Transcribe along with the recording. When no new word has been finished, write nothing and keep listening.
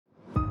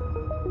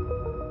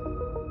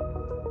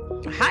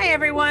Hi,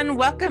 everyone.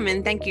 Welcome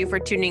and thank you for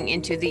tuning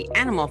into the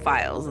Animal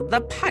Files,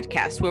 the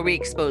podcast where we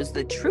expose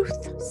the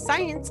truth,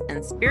 science,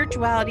 and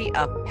spirituality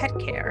of pet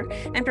care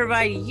and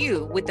provide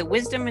you with the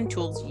wisdom and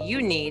tools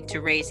you need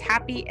to raise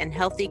happy and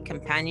healthy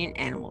companion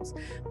animals.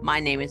 My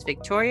name is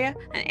Victoria,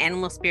 an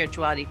animal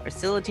spirituality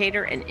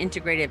facilitator and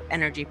integrative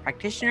energy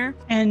practitioner.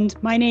 And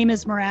my name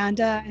is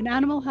Miranda, an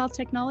animal health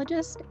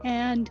technologist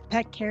and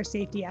pet care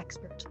safety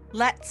expert.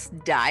 Let's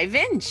dive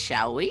in,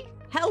 shall we?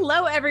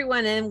 Hello,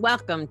 everyone, and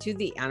welcome to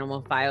the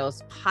Animal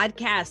Files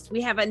podcast.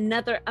 We have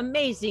another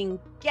amazing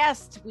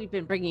guest. We've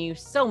been bringing you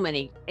so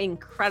many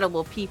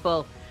incredible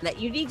people that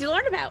you need to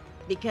learn about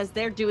because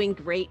they're doing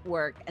great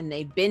work and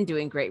they've been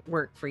doing great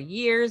work for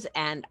years.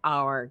 And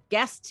our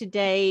guest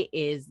today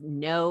is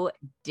no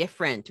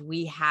different.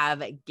 We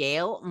have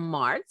Gayle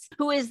Martz,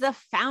 who is the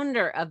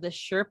founder of the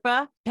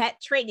SHERPA Pet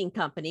Trading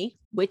Company,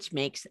 which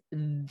makes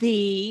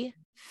the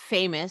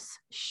famous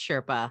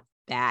SHERPA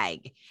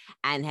bag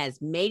and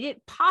has made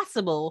it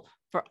possible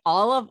for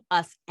all of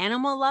us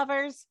animal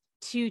lovers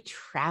to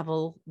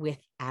travel with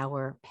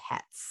our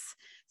pets.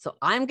 So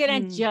I'm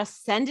going to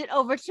just send it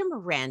over to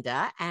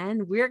Miranda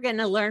and we're going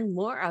to learn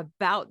more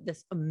about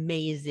this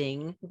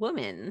amazing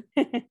woman.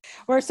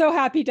 We're so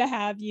happy to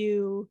have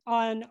you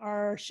on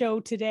our show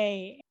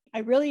today. I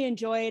really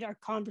enjoyed our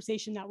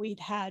conversation that we'd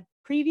had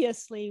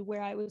previously,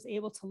 where I was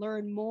able to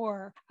learn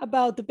more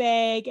about the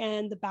bag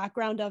and the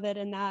background of it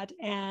and that.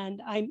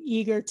 And I'm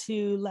eager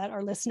to let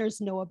our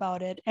listeners know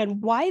about it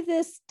and why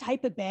this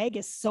type of bag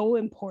is so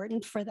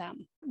important for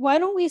them. Why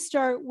don't we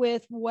start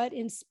with what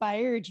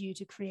inspired you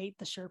to create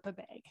the SHERPA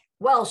bag?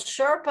 Well,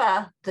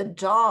 SHERPA, the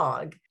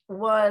dog,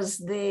 was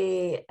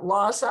the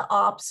Lhasa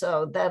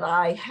Apso that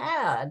I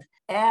had.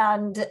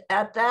 And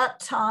at that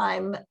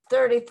time,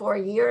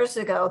 35 years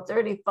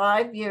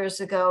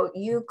ago,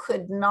 you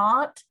could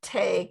not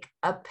take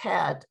a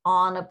pet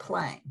on a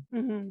plane.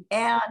 Mm-hmm.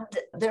 And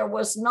there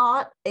was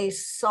not a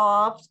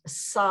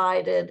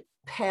soft-sided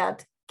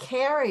pet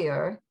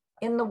carrier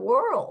in the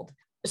world.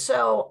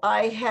 So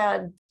I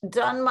had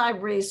done my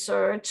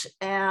research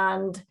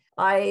and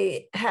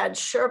I had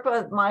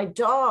SHERPA, my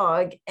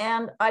dog,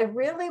 and I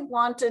really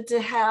wanted to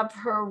have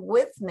her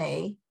with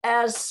me,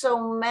 as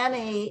so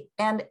many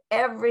and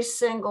every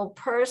single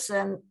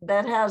person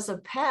that has a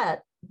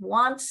pet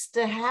wants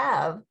to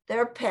have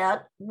their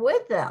pet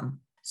with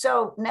them.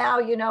 So now,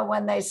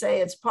 when they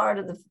say it's part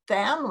of the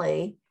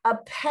family, a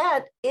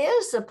pet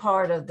is a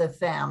part of the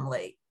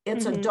family.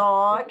 It's a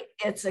dog,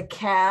 it's a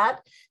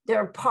cat,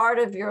 they're part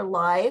of your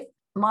life.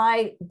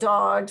 My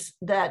dogs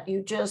that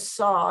you just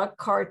saw,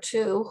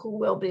 Cartu, who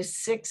will be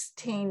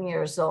 16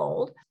 years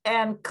old,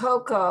 and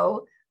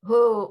Coco,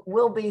 who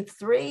will be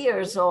 3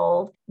 years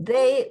old,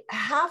 they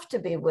have to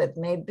be with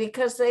me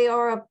because they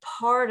are a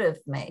part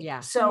of me. Yeah.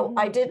 So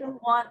I didn't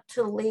want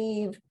to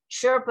leave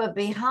SHERPA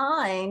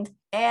behind.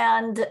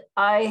 And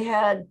I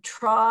had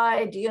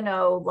tried,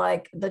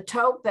 like the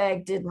tote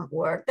bag didn't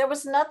work. There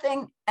was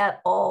nothing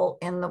at all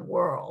in the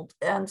world.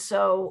 And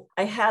so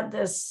I had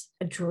this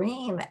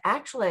dream.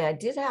 Actually, I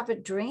did have a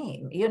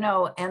dream,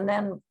 and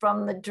then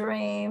from the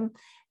dream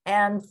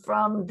and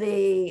from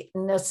the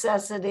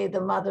necessity,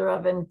 the mother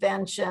of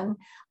invention,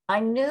 I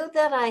knew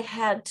that I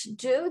had to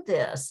do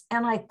this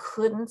and I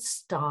couldn't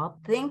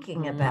stop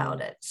thinking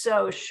about it.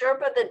 So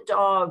SHERPA the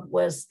dog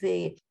was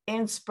the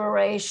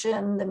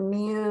inspiration, the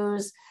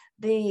muse,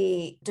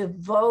 the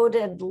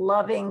devoted,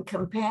 loving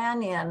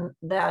companion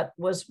that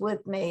was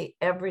with me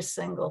every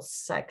single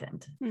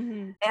second.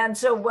 Mm-hmm. And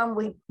so when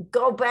we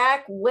go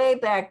back, way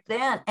back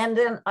then, and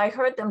then I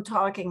heard them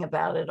talking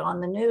about it on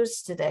the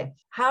news today.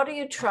 How do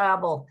you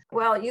travel?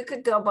 Well, you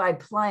could go by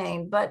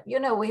plane, but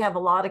we have a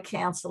lot of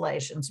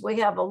cancellations.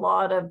 We have a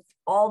lot of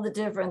all the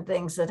different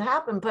things that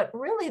happen, but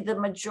really the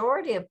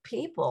majority of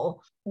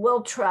people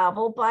will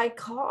travel by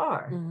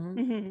car.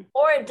 Mm-hmm.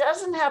 Or it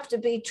doesn't have to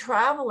be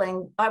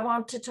traveling. I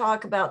want to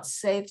talk about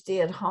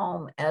safety at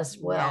home as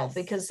well,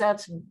 because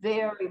that's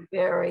very,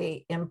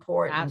 very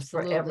important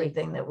for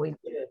everything that we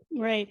do.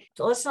 Right.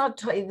 So let's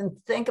not even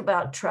think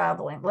about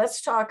traveling.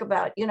 Let's talk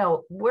about,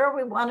 where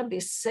we want to be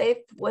safe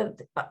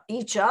with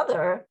each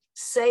other,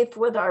 safe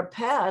with our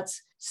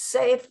pets,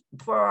 safe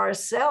for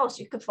ourselves.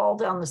 You could fall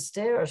down the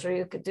stairs or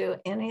you could do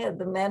any of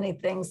the many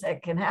things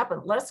that can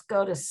happen. Let's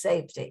go to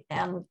safety.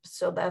 And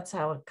so that's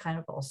how it kind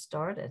of all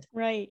started.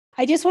 Right.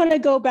 I just want to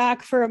go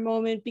back for a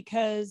moment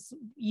because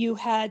you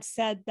had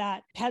said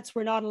that pets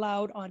were not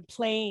allowed on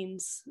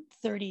planes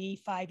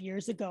 35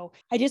 years ago.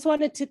 I just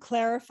wanted to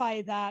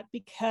clarify that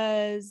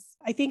because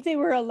I think they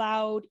were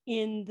allowed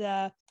in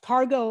the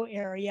cargo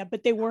area,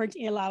 but they weren't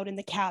allowed in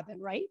the cabin,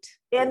 right?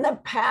 In the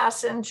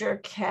passenger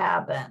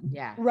cabin.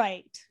 Yeah.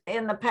 Right.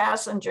 In the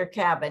passenger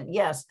cabin,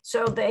 yes.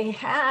 So they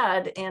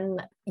had in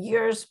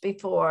years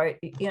before,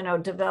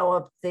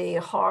 developed the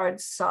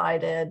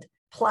hard-sided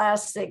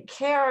plastic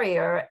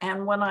carrier.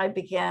 And when I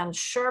began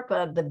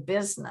SHERPA, the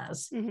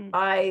business,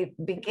 I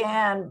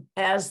began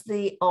as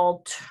the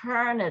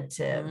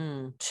alternative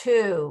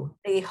to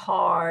the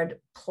hard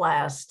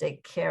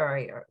plastic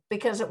carrier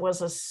because it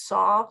was a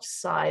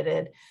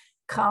soft-sided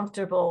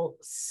comfortable,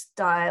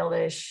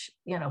 stylish,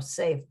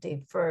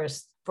 safety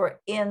first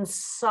for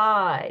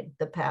inside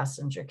the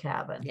passenger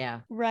cabin.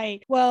 Yeah.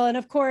 Right. Well, and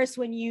of course,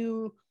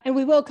 and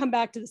we will come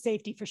back to the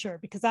safety for sure,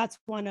 because that's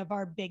one of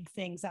our big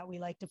things that we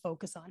like to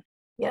focus on.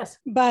 Yes.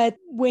 But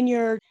when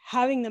you're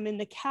having them in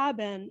the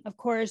cabin, of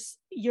course,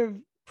 you're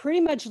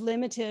pretty much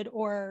limited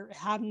or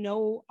have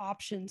no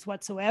options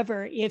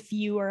whatsoever if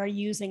you are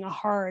using a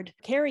hard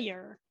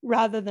carrier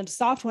rather than a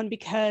soft one,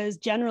 because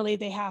generally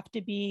they have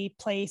to be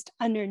placed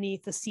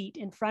underneath the seat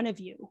in front of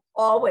you.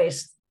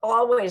 Always.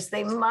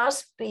 They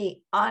must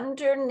be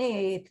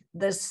underneath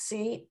the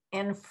seat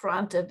in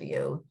front of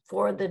you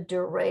for the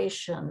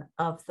duration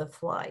of the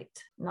flight,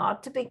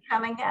 not to be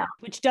coming out.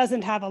 Which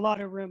doesn't have a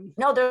lot of room.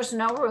 No, there's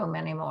no room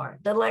anymore.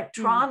 The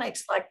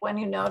electronics, like when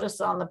you notice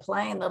on the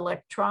plane, the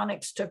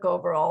electronics took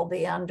over all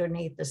the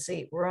underneath the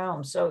seat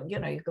room. So, you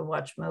can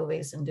watch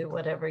movies and do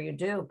whatever you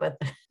do,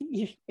 but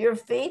your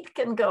feet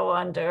can go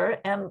under,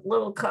 and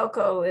little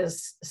Coco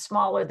is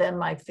smaller than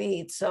my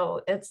feet.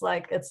 So it's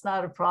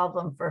not a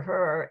problem for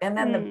her. And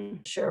then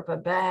the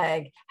Sherpa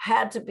bag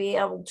had to be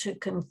able to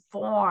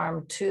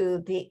conform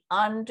to the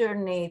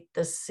underneath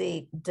the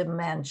seat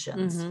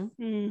dimensions.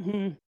 Mm-hmm.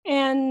 Mm-hmm.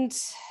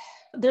 And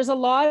there's a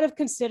lot of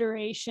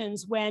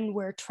considerations when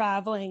we're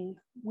traveling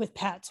with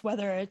pets,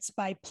 whether it's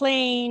by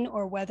plane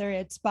or whether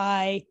it's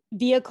by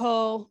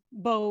vehicle,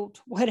 boat,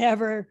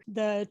 whatever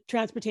the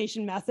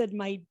transportation method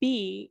might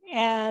be.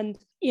 And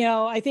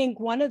I think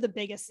one of the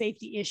biggest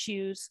safety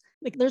issues,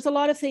 there's a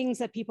lot of things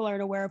that people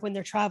aren't aware of when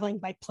they're traveling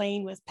by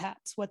plane with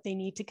pets, what they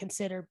need to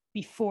consider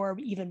before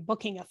even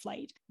booking a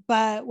flight.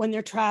 But when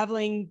they're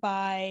traveling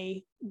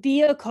by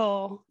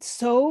vehicle,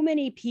 so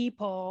many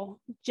people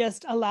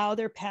just allow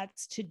their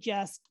pets to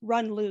just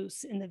run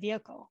loose in the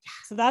vehicle.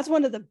 So that's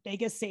one of the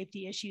biggest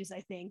safety issues,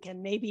 I think.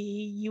 And maybe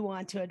you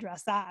want to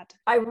address that.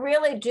 I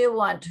really do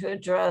want to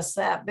address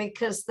that,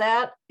 because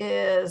that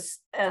is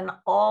an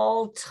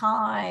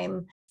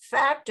all-time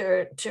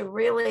factor to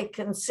really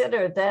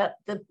consider, that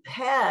the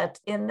pet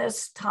in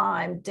this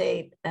time,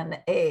 date, and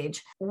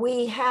age,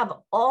 we have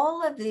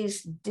all of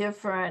these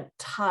different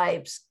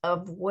types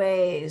of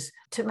ways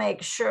to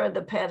make sure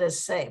the pet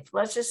is safe.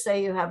 Let's just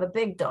say you have a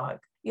big dog.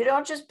 You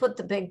don't just put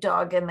the big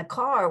dog in the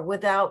car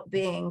without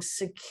being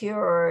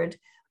secured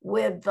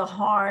with the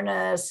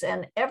harness,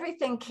 and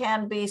everything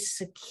can be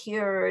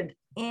secured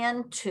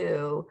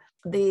into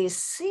the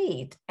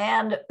seat.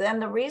 And then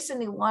the reason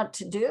you want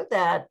to do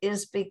that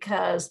is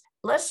because,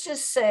 let's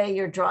just say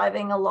you're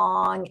driving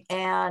along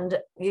and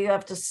you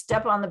have to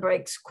step on the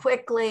brakes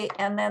quickly,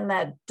 and then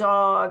that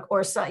dog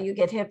or you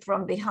get hit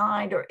from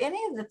behind, or any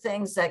of the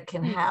things that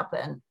can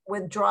happen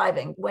with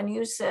driving. When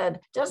you said,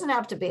 it doesn't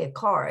have to be a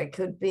car, it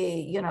could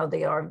be, the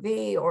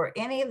RV or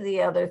any of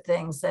the other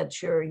things that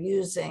you're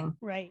using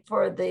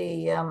for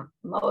the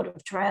mode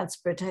of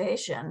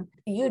transportation.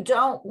 You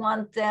don't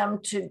want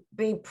them to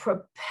be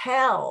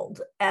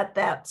propelled at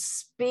that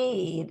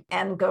speed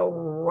and go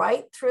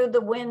right through the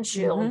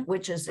windshield,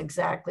 which is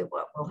exactly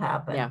what will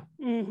happen. Yeah.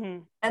 Mm-hmm.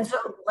 And so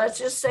let's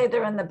just say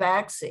they're in the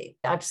back seat.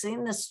 I've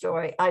seen this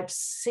story. I've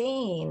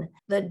seen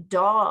the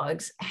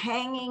dogs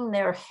hanging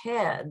their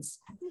heads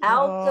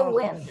out the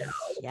window.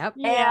 Yep.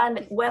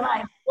 And when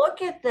I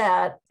look at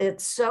that,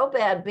 it's so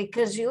bad,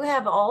 because you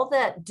have all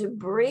that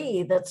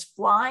debris that's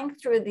flying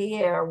through the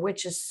air,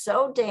 which is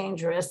so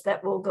dangerous,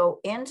 that will go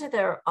into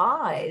their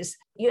eyes.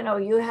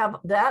 You have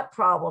that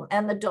problem.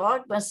 And the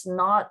dog must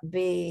not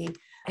be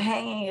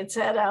hanging its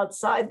head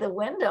outside the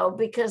window,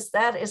 because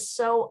that is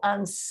so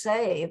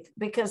unsafe,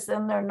 because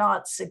then they're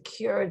not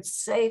secured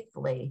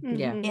safely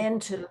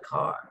into the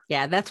car.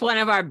 Yeah, that's one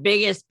of our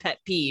biggest pet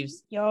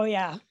peeves. Oh,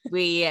 yeah.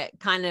 We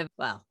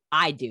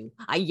I do.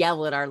 I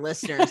yell at our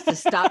listeners to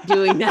stop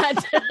doing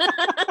that.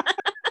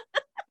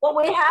 Well,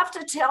 we have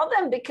to tell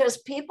them, because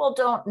people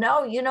don't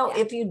know.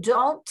 If you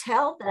don't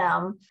tell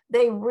them,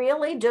 they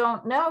really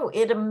don't know.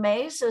 It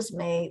amazes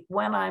me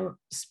when I'm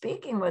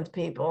speaking with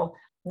people,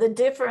 the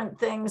different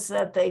things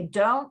that they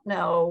don't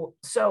know.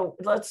 So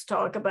let's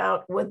talk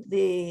about with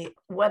the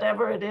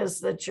whatever it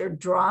is that you're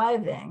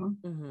driving.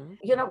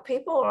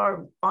 People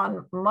are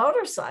on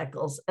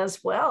motorcycles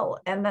as well,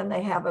 and then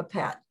they have a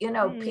pet.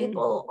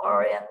 People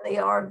are in the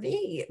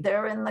RV,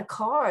 they're in the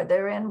car,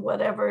 they're in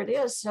whatever it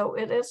is. So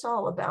it is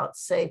all about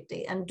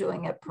safety and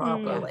doing it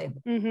properly.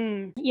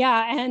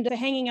 Yeah, and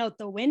hanging out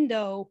the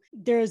window,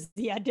 there's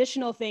the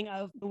additional thing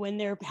of when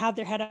they have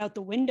their head out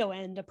the window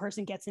and a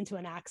person gets into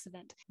an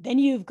accident, then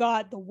you've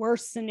got the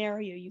worst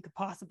scenario you could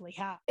possibly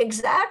have.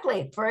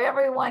 Exactly, for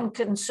everyone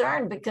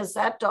concerned, because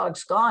that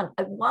dog's gone.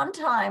 At one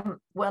time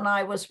when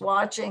I was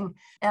watching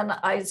and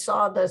I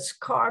saw this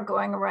car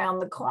going around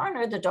the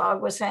corner, the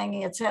dog was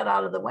hanging its head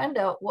out of the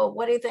window. Well,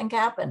 what do you think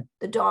happened?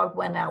 The dog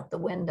went out the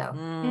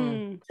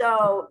window.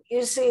 So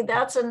you see,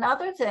 that's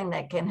another thing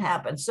that can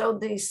happen. So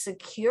the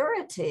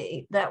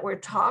security that we're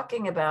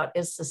talking about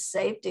is the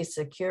safety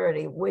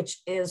security,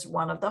 which is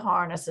one of the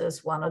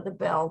harnesses, one of the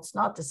belts,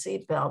 not the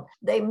seat belt.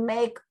 They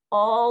make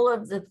all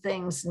of the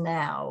things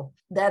now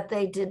that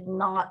they did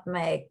not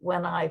make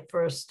when I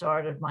first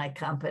started my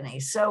company.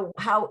 So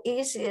how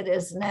easy it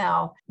is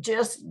now,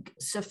 just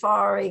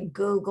Safari,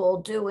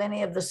 Google, do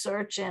any of the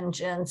search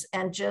engines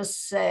and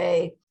just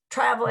say,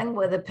 traveling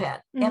with a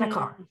pet in a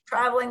car,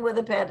 traveling with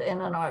a pet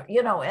in an art,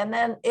 and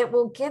then it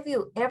will give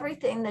you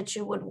everything that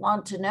you would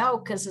want to know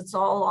because it's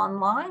all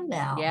online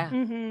now.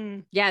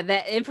 Yeah. Yeah.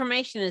 That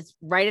information is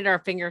right at our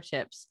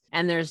fingertips.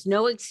 And there's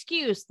no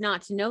excuse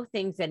not to know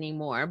things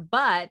anymore.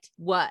 But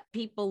what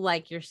people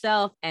like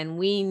yourself and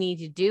we need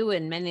to do,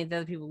 and many of the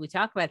other people we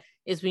talk about,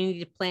 is we need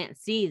to plant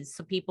seeds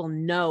so people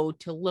know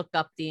to look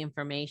up the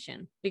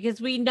information, because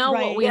we know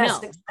what we know.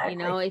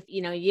 Exactly. If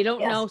you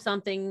don't know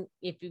something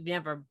if you've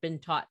never been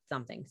taught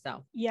something.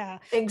 So yeah,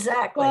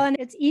 exactly. Well, and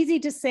it's easy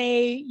to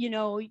say,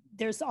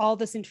 there's all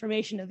this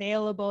information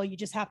available. You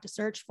just have to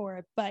search for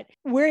it. But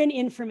we're in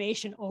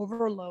information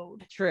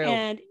overload. True.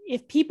 And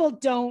if people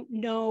don't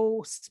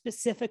know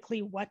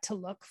specifically what to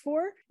look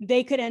for,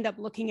 they could end up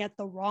looking at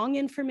the wrong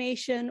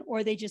information,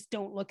 or they just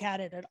don't look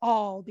at it at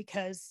all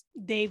because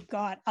they've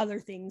got other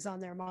things on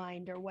their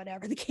mind or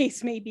whatever the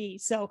case may be.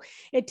 So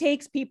it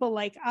takes people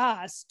like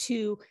us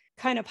to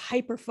kind of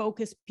hyper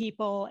focus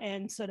people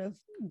and sort of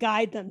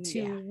guide them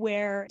to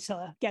where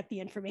to get the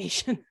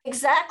information.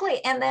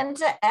 Exactly. And then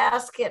to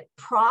ask it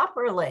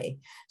properly.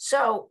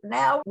 So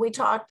now we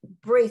talked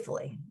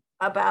briefly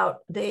about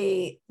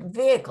the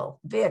vehicle.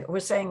 We're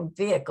saying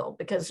vehicle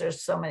because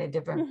there's so many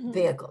different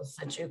vehicles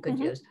that you could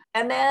use.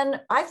 And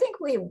then I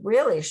think we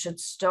really should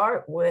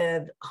start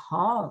with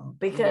home,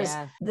 because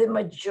the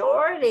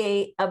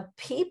majority of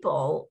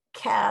people,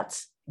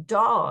 cats,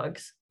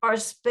 dogs, are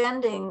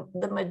spending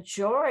the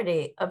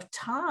majority of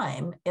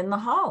time in the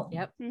home.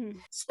 Yep.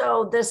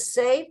 So the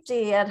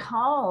safety at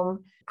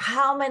home,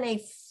 how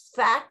many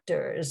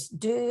factors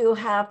do you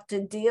have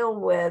to deal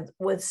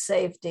with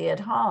safety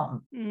at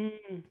home?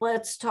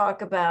 Let's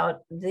talk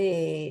about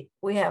we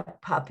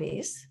have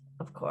puppies,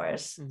 of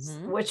course,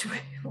 which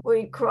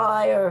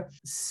require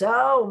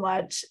so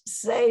much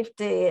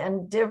safety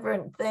and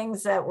different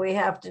things that we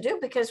have to do,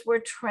 because we're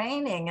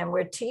training and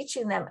we're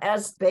teaching them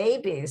as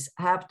babies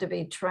have to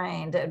be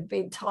trained and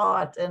be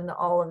taught and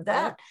all of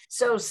that.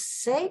 So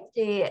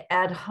safety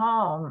at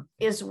home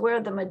is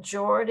where the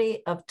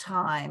majority of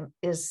time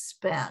is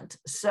spent.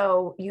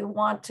 So you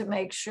want to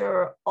make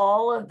sure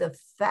all of the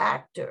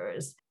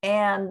factors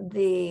and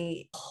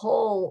the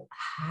whole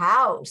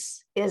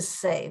house is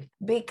safe,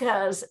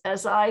 because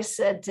as I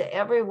said to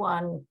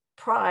everyone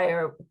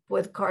prior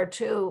with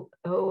Cartu,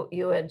 who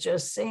you had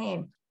just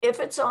seen, if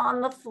it's on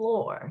the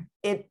floor,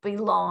 it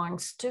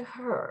belongs to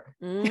her.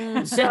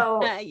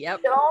 So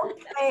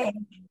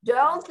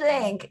don't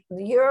think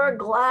your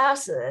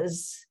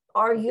glasses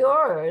are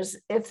yours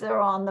if they're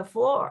on the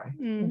floor.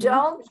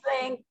 Don't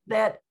think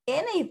that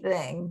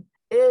anything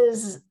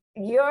is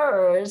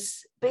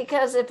yours,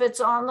 because if it's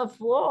on the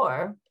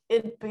floor,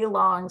 it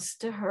belongs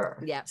to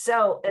her. Yeah.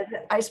 So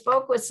I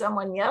spoke with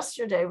someone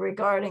yesterday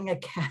regarding a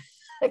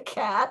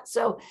cat.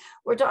 So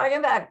we're talking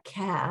about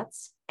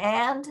cats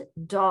and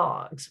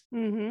dogs.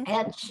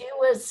 And she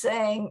was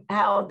saying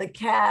how the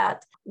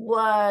cat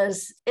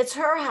it's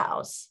her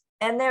house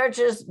and they're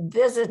just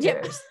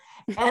visitors.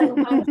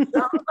 And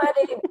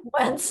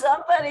when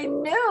somebody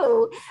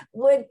new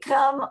would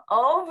come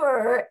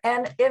over,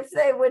 and if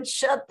they would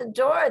shut the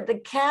door, the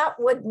cat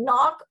would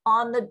thump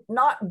on the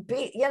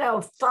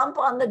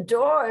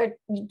door.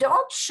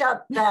 Don't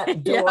shut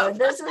that door.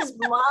 This is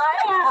my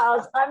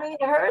house. I mean,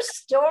 her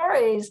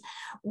stories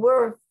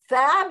were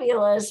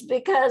fabulous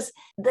because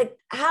the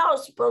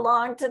house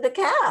belonged to the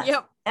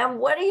cat. And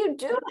what are you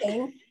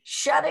doing?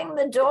 Shutting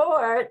the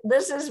door.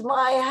 This is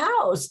my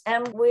house.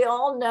 And we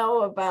all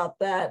know about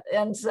that.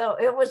 And so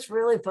it was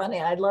really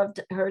funny. I loved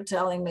her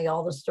telling me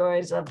all the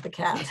stories of the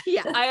cat.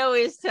 I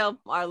always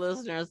tell our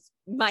listeners,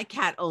 my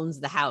cat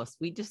owns the house.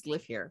 We just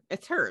live here.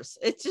 It's hers.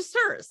 It's just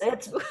hers.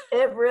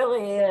 It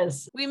really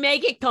is. We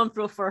make it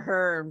comfortable for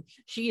her.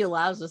 She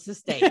allows us to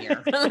stay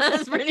here.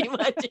 That's pretty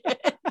much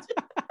it.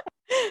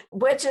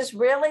 Which is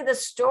really the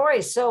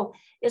story. So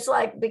it's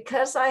like,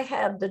 because I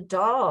had the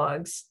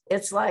dogs,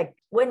 it's like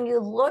when you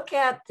look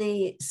at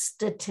the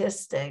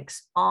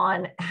statistics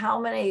on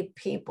how many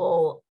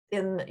people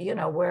in,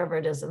 wherever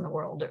it is in the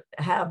world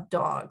have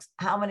dogs,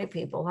 how many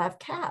people have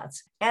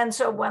cats. And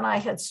so when I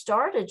had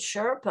started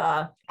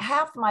SHERPA,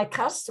 half my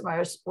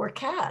customers were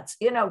cats.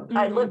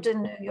 I lived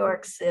in New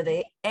York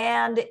City,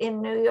 and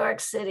in New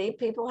York City,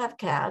 people have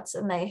cats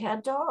and they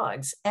had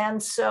dogs.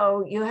 And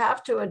so you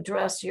have to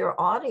address your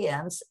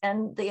audience,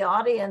 and the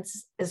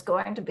audience is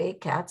going to be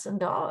cats and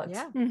dogs.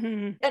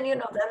 And,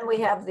 then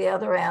we have the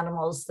other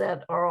animals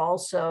that are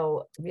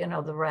also,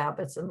 the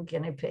rabbits and the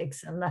guinea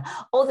pigs and the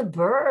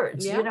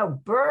birds,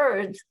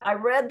 birds. I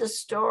read the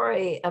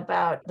story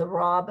about the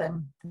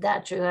robin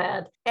that you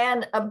had.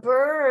 And a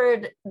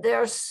bird,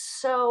 they're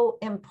so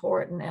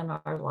important in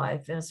our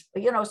life,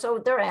 so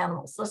they're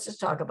animals. Let's just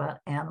talk about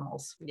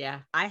animals. Yeah.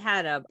 I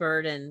had a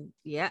bird, and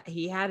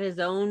he had his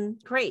own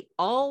crate,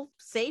 all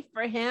safe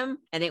for him.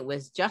 And it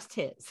was just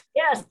his.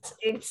 Yes,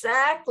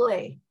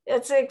 exactly.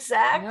 It's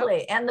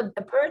exactly. And the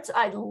birds,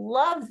 I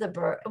love the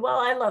bird. Well,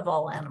 I love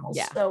all animals.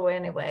 Yeah. So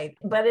anyway,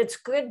 but it's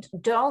good.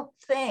 Don't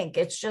think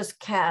it's just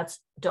cats,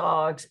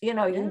 dogs. You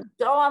know, you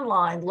go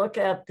online, look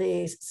at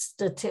the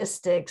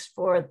statistics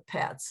for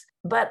pets,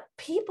 but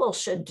people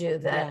should do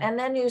that. And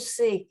then you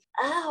see,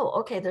 oh,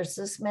 okay, there's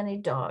this many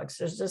dogs,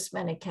 there's this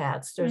many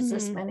cats, there's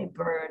this many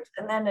birds.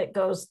 And then it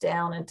goes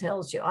down and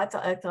tells you. I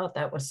thought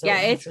that was so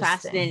it's interesting.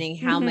 fascinating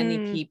how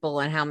many people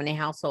and how many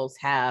households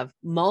have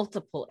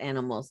multiple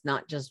animals,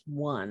 not just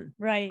one.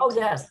 Right. Oh,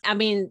 yes. I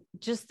mean,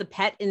 just the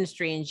pet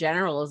industry in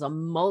general is a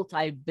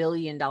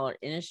multi-billion-dollar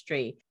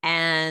industry,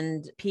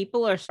 and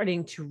people are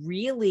starting to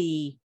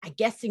really, I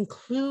guess,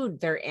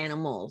 include their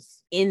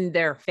animals in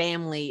their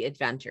family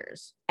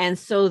adventures. And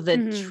so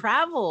the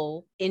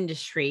travel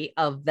industry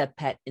of the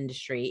pet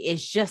industry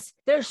is just,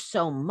 there's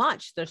so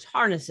much. There's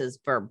harnesses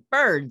for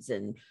birds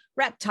and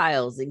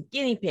reptiles and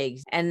guinea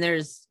pigs, and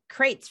there's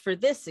crates for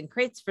this and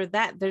crates for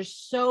that. There's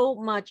so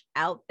much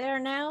out there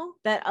now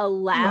that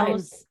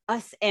allows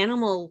us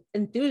animal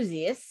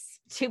enthusiasts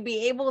to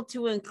be able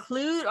to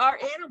include our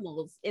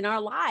animals in our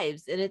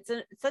lives. And it's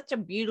such a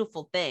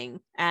beautiful thing.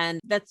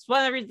 And that's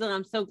one of the reasons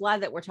I'm so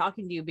glad that we're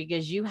talking to you,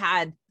 because you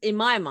had, in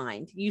my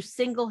mind, you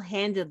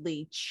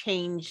single-handedly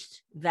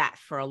changed that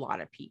for a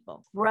lot of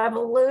people.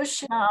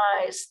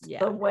 Revolutionized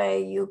the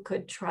way you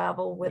could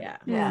travel with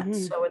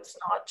pets. So it's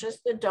not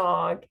just a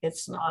dog.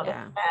 It's not a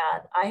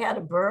cat. I had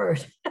a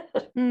bird,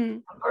 a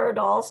bird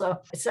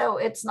also. So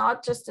it's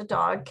not just a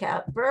dog,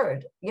 cat,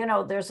 bird. You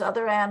know, there's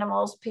other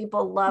animals.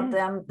 People love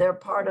them.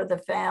 They're part of the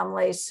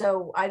family.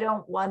 So I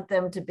don't want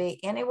them to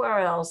be anywhere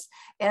else.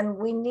 And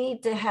we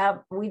need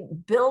to we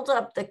build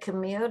up the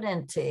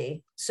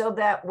community so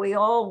that we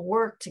all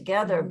work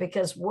together,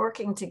 because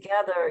working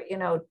together, you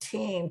know,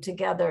 team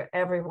together,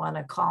 everyone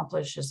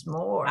accomplishes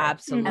more.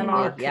 Absolutely. And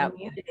our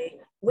community,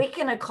 we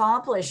can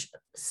accomplish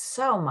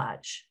so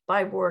much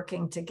by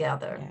working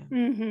together.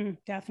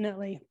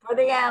 Definitely. For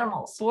the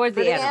animals. For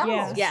the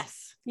animals.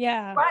 Yes.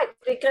 Yeah. Right.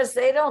 Because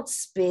they don't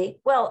speak.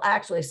 Well,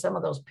 actually, some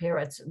of those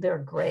parrots, they're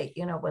great.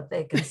 You know what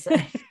they can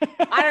say.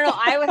 I don't know.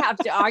 I would have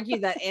to argue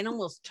that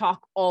animals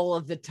talk all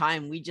of the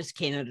time. We just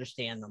can't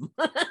understand them.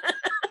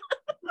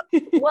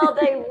 Well,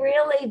 they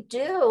really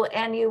do.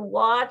 And you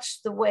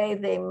watch the way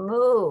they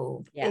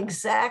move.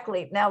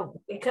 Exactly. Now,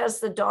 because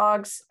the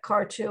dogs,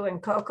 Cartu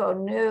and Coco,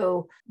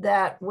 knew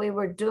that we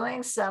were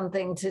doing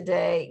something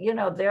today, you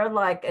know, they're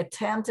like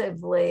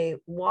attentively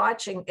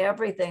watching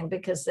everything,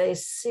 because they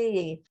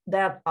see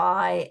that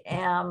I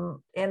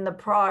am in the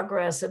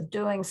progress of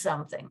doing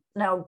something.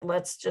 Now,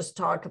 let's just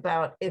talk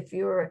about if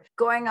you're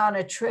going on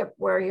a trip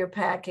where you're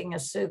packing a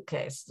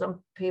suitcase.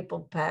 Some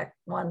people pack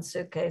one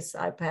suitcase.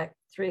 I pack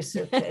 3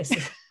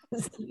 suitcases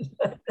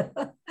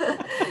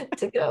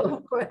to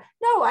go.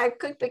 No, I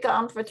could be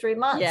gone for 3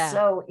 months.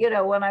 So, you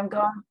know, when I'm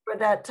gone for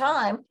that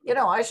time, you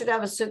know, I should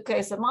have a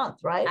suitcase a month,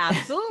 right?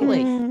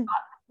 Absolutely.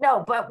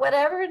 No, but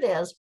whatever it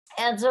is.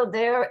 And so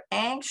they're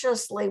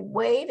anxiously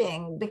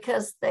waiting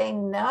because they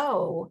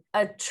know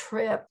a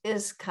trip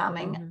is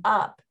coming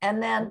up.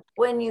 And then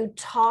when you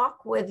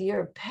talk with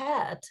your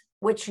pet,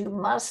 which you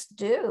must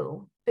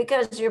do,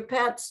 because your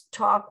pets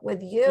talk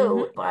with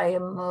you by a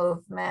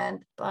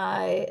movement,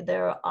 by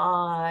their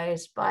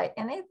eyes, by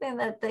anything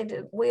that they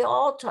do. We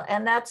all talk,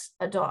 and that's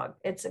a dog,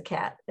 it's a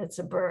cat, it's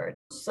a bird.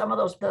 Some of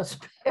those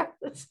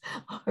parrots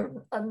are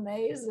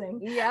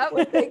amazing.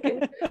 What they can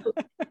do.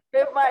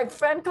 My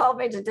friend called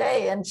me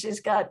today, and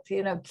she's got,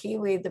 you know,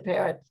 Kiwi the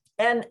parrot.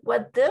 And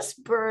what this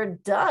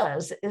bird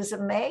does is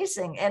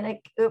amazing, and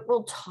it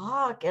will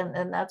talk,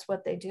 and that's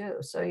what they do.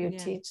 So you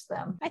teach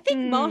them. I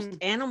think most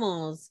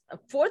animals,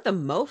 for the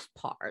most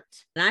part,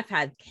 and I've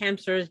had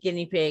hamsters,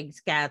 guinea pigs,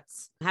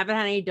 cats, haven't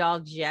had any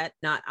dogs yet,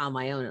 not on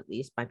my own at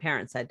least. My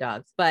parents had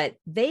dogs, but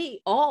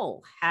they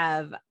all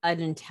have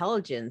an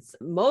intelligence.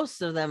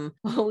 Most of them,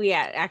 we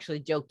actually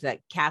joked that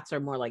cats are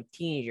more like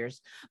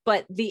teenagers,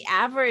 but the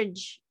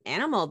average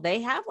animal,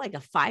 they have like a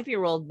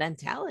 5-year-old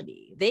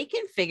mentality. They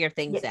can figure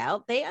things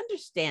out. They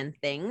understand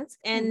things.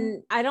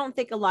 And I don't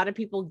think a lot of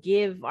people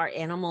give our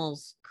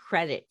animals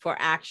credit for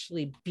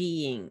actually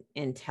being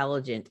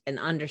intelligent and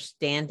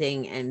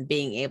understanding and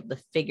being able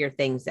to figure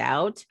things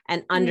out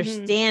and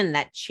understand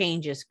that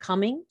change is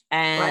coming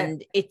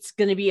and it's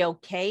going to be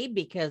okay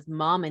because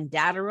mom and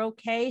dad are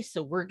okay.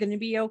 So we're going to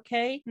be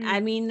okay. I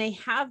mean, they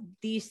have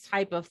these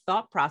type of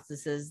thought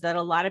processes that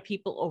a lot of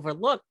people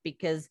overlook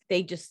because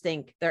they just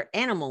think they're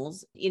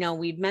animals. You know,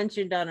 we've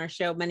mentioned on our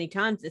show many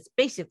times, it's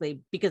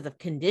basically because of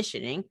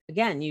conditioning.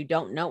 Again, you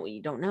don't know what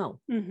you don't know.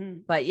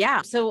 But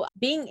yeah, so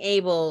being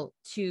able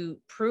to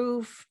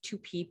prove to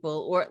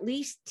people, or at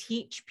least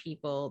teach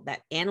people,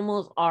 that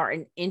animals are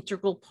an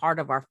integral part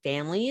of our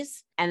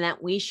families and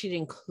that we should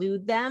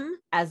include them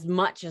as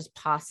much as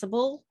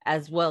possible,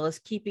 as well as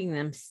keeping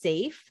them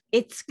safe.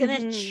 It's going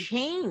to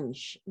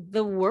change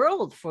the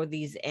world for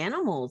these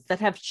animals that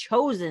have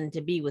chosen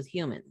to be with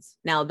humans.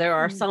 Now, there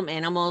are some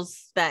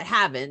animals that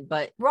haven't,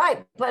 but...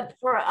 Right. But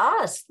for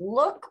us,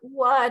 look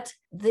what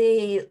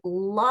the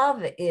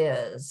love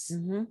is.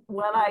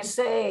 When I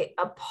say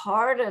a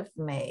part of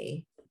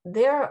me,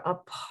 they're a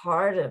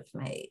part of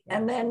me.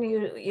 And then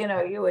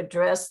you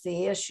address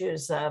the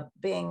issues of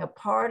being a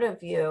part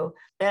of you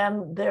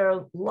and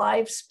their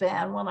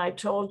lifespan. When I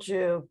told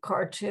you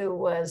Cartu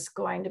was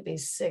going to be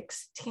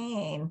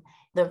 16,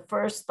 the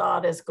first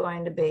thought is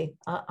going to be,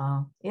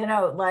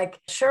 like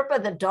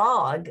Sherpa the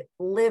dog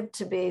lived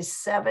to be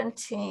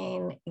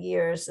 17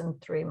 years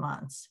and 3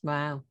 months.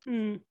 Wow.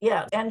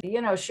 Yeah. And,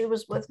 she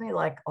was with me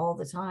like all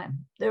the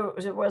time. There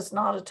was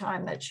not a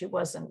time that she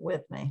wasn't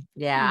with me.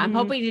 Yeah. I'm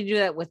hoping to do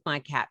that with my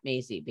cat,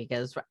 Maisie,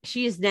 because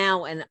she is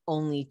now an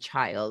only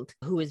child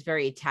who is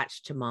very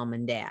attached to mom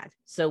and dad.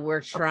 So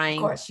we're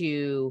trying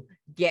to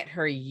get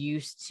her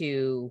used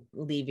to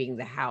leaving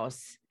the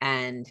house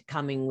and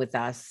coming with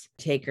us,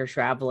 take her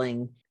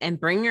traveling and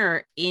bring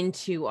her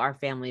into our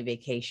family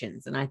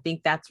vacations. And I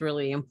think that's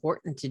really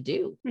important to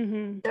do.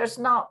 Mm-hmm. There's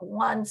not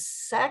 1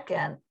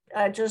 second.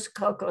 Just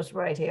Coco's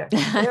right here.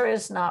 There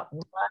is not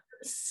 1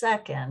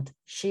 second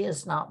she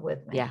is not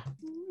with me. Yeah.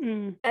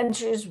 And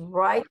she's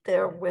right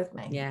there with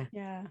me. Yeah.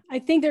 Yeah. I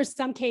think there's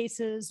some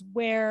cases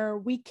where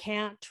we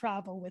can't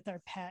travel with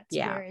our pets,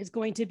 where it's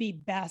going to be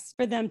best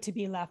for them to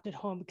be left at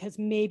home, because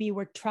maybe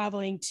we're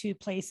traveling to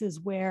places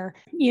where,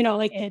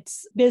 like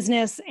it's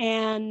business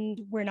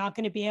and we're not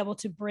going to be able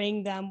to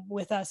bring them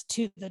with us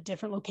to the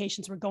different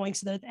locations we're going.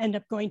 So they end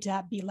up going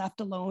to be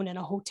left alone in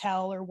a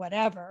hotel or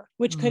whatever,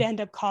 which could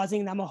end up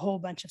causing them a whole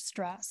bunch of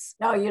stress.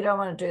 No, you don't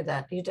want to do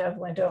that. You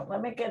definitely don't.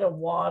 Let me get a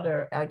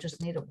water. I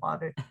just need a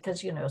water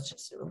because, it's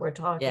just, we're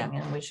talking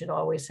and we should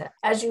always have,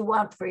 as you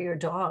want for your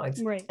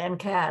dogs and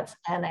cats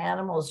and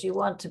animals, you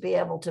want to be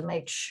able to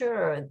make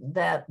sure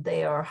that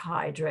they are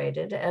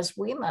hydrated, as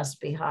we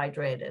must be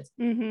hydrated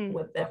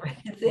with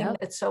everything. Yep.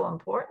 It's so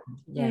important.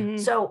 Yeah.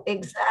 So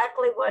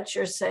exactly what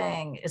you're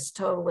saying is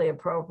totally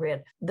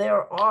appropriate.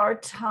 There are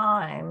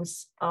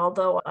times,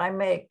 although I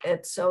make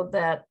it so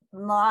that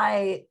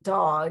my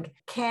dog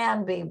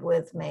can be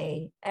with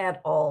me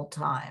at all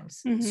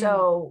times.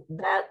 So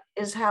that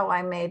is how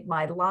I made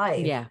my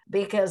life,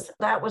 because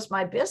that was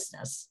my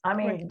business. I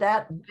mean,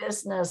 that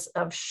business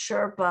of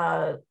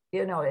Sherpa,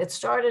 it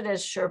started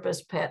as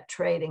Sherpa's Pet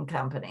Trading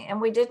Company, and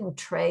we didn't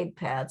trade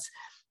pets.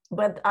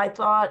 But I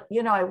thought,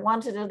 I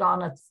wanted it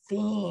on a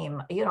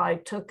theme. I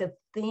took a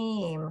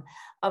theme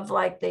of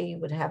like they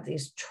would have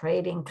these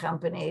trading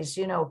companies,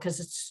 because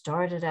it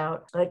started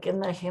out like in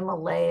the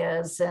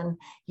Himalayas and,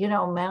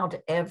 Mount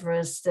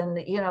Everest and,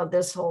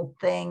 this whole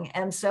thing.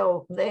 And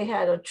so they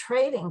had a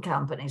trading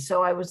company.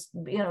 So I was,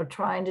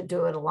 trying to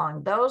do it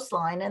along those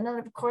lines. And then,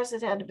 of course,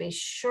 it had to be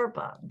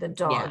Sherpa, the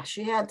dog. Yeah.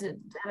 She had to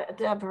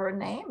have her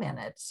name in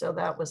it. So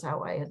that was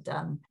how I had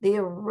done the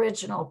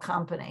original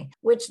company,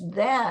 which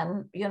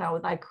then,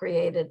 I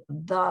created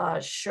the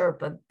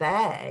Sherpa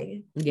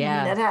bag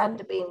that had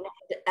to be named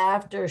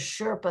after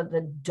Sherpa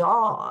the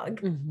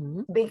dog,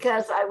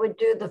 because I would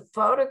do the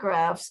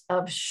photographs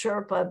of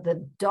Sherpa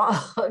the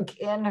dog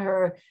in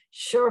her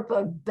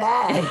Sherpa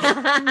bag.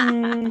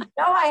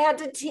 No, I had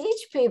to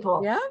teach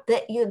people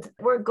that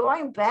we're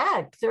going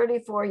back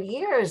 34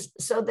 years.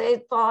 So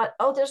they thought,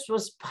 oh, this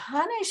was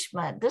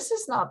punishment. This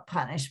is not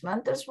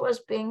punishment. This was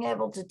being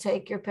able to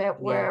take your pet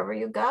wherever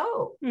you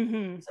go.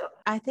 So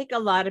I think a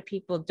lot of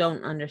people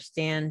don't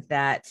understand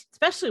that,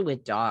 especially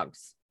with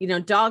dogs.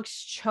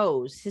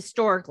 Dogs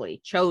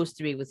historically chose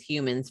to be with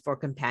humans for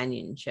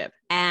companionship,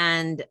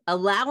 and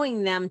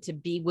allowing them to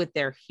be with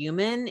their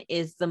human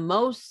is the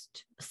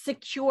most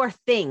secure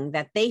thing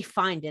that they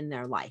find in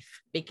their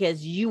life,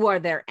 because you are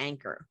their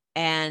anchor.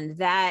 And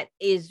that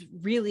is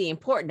really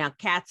important. Now,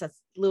 cats,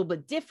 that's a little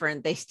bit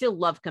different. They still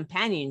love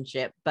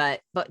companionship, but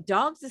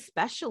dogs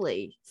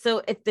especially.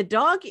 So if the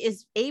dog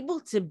is able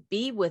to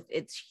be with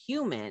its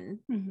human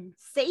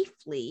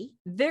safely,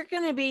 they're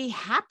going to be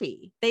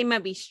happy. They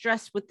might be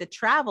stressed with the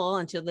travel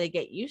until they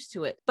get used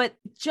to it, but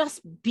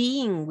just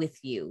being with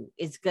you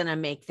is going to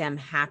make them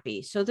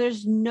happy. So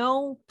there's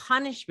no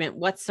punishment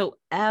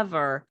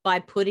whatsoever by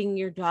putting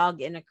your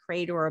dog in a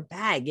crate or a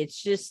bag.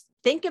 It's just,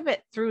 think of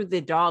it through the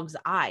dog's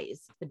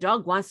eyes. The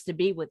dog wants to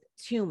be with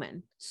its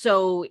human.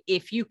 So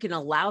if you can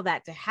allow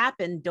that to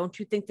happen, don't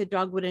you think the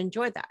dog would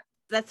enjoy that?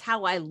 That's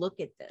how I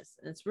look at this.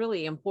 And it's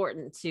really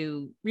important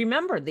to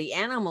remember the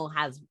animal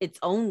has its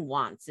own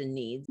wants and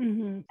needs.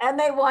 And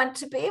they want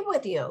to be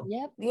with you.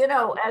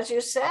 Yep. As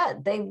you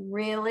said, they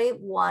really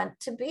want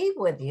to be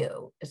with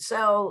you.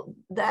 So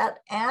that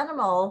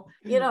animal,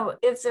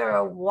 if they're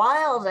a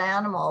wild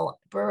animal,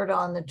 bird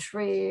on the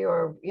tree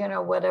or,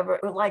 whatever,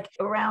 like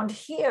around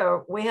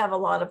here, we have a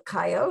lot of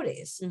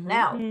coyotes.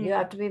 Now, you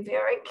have to be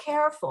very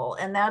careful.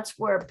 And that's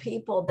where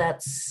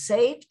that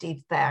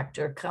safety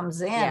factor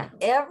comes in. Yeah.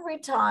 Every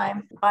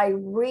time I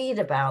read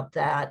about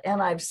that,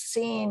 and I've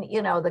seen,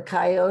 the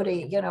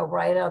coyote,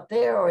 right out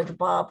there, or the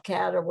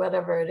bobcat or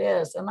whatever it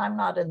is, and I'm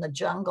not in the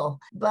jungle,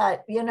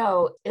 but,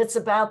 it's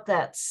about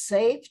that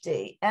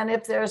safety. And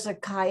if there's a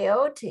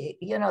coyote,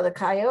 the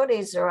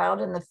coyotes are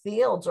out in the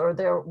fields or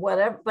they're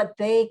whatever, but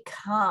they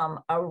come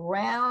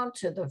around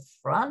to the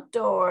front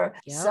door.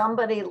 Yep.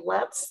 Somebody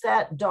lets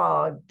that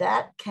dog,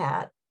 that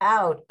cat,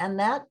 out, and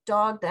that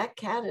dog, that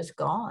cat is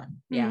gone.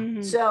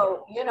 Yeah.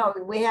 So,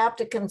 we have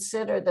to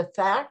consider the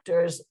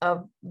factors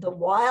of the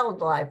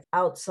wildlife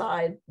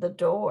outside the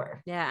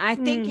door. Yeah. I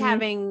think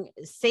having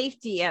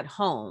safety at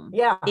home,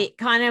 it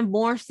kind of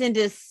morphs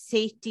into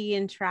safety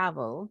in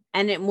travel,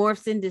 and it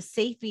morphs into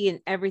safety in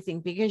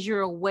everything because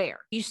you're aware.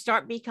 You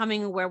start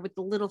becoming aware with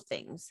the little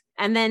things,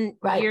 and then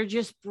your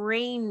just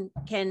brain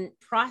can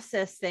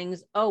process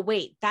things. Oh,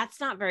 wait, that's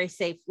not very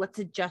safe. Let's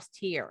adjust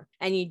here.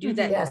 And you do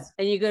that. Yes.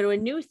 And you go to a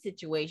new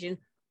situation.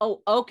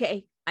 Oh,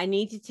 okay. I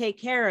need to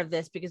take care of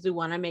this because we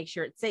want to make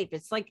sure it's safe.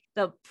 It's like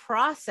the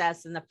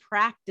process and the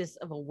practice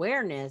of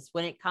awareness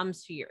when it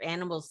comes to your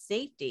animal's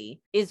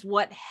safety is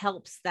what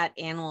helps that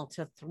animal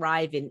to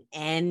thrive in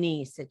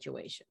any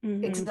situation.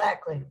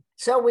 Exactly.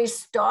 So we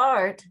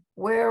start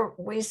where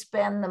we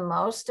spend the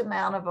most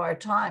amount of our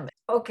time.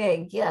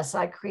 Okay, yes,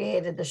 I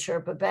created the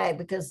Sherpa bag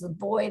because the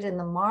void in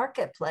the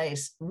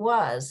marketplace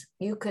was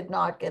you could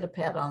not get a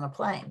pet on a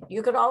plane.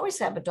 You could always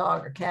have a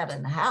dog or cat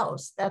in the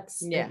house.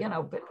 That's, been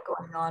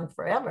going on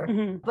forever.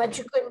 But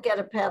you couldn't get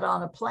a pet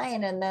on a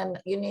plane, and then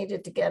you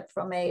needed to get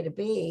from A to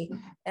B.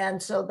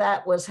 And so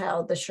that was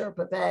how the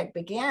Sherpa bag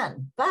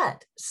began.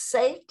 But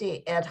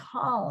safety at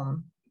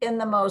home in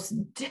the most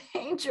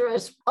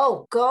dangerous,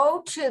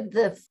 go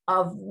to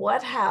of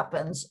what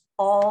happens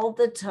all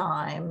the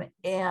time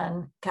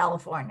in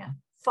California.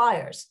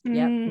 Fires.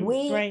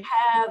 We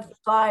have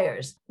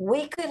fires.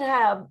 We could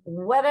have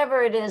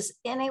whatever it is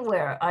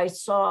anywhere. I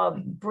saw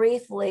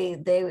briefly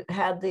they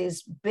had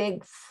these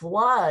big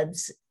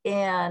floods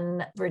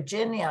in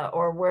Virginia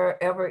or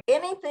wherever.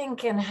 Anything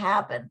can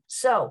happen.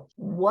 So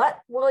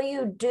what will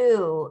you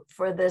do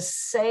for the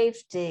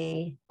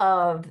safety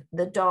of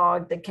the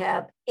dog, the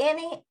cat,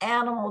 any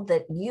animal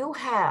that you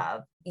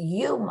have?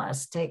 You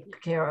must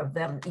take care of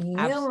them.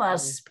 You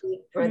must speak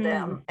for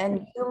them,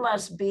 and you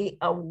must be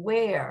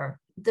aware.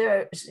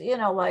 There's,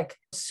 like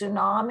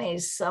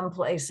tsunamis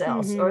someplace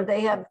else, or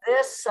they have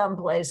this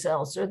someplace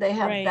else, or they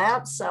have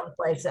that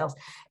someplace else.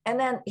 And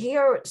then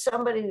here,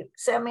 somebody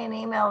sent me an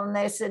email and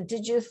they said,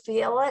 did you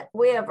feel it?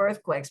 We have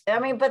earthquakes. I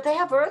mean, but they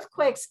have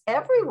earthquakes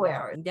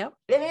everywhere. Yep.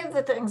 Any of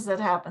the things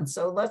that happen.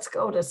 So let's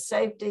go to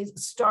safety,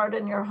 start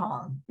in your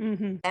home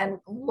and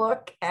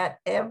look at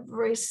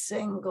every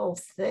single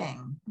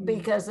thing,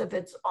 because if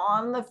it's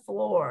on the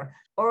floor,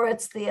 or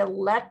it's the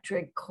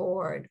electric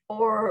cord,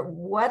 or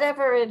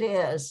whatever it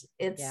is,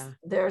 it's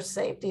their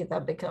safety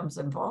that becomes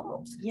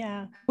involved.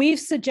 Yeah. We've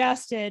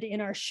suggested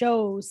in our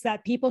shows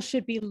that people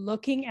should be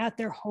looking at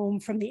their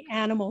home from the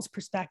animal's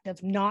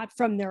perspective, not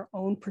from their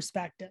own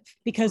perspective.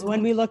 Because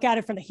when we look at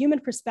it from the human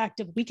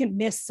perspective, we can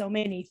miss so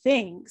many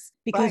things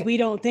because we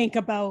don't think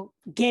about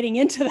getting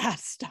into that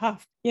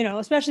stuff,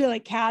 especially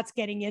like cats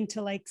getting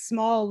into like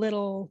small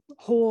little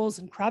holes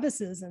and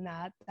crevices and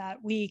that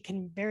we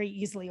can very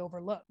easily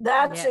overlook.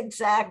 That's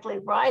exactly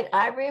right.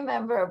 I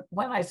remember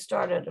when I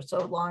started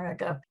so long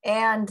ago,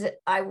 and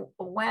I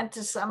went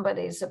to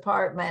somebody's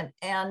apartment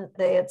and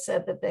they had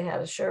said that they had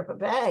a Sherpa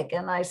bag.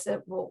 And I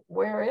said, well,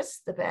 where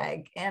is the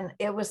bag? And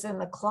it was in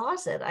the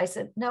closet. I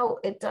said, no,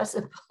 it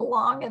doesn't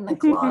belong in the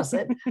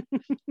closet.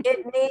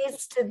 It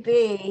needs to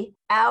be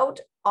out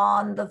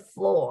on the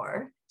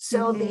floor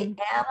so the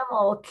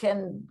animal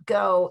can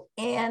go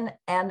in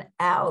and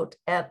out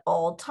at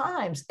all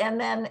times. And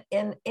then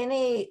in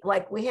any,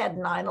 like we had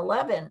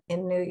 9/11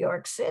 in New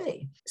York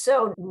City.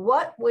 So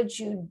what would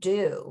you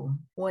do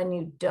when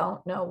you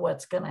don't know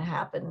what's going to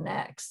happen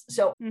next?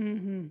 So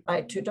I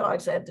had 2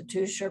 dogs. I had the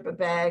 2 Sherpa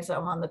bags.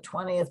 I'm on the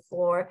 20th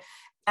floor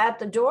at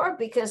the door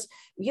because,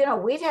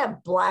 we'd have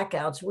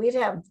blackouts, we'd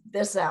have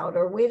this out,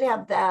 or we'd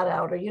have that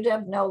out, or you'd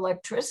have no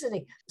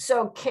electricity.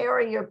 So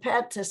carry your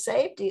pet to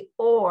safety,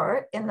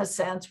 or in the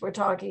sense we're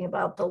talking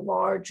about the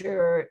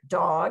larger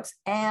dogs,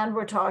 and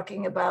we're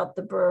talking about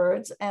the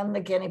birds and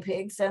the guinea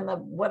pigs and the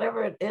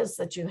whatever it is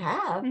that you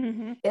have,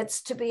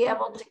 it's to be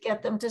able to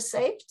get them to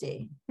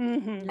safety.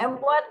 And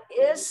what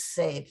is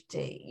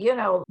safety?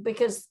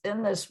 Because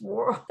in this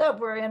world that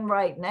we're in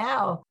right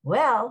now,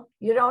 well,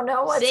 you don't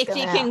know what's safety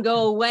going to happen. Can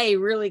go away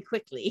really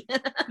quickly.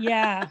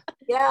 Yeah.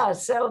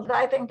 So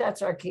I think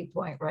that's our key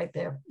point right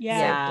there.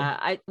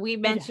 We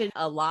mentioned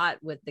a lot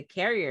with the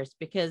carriers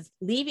because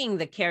leaving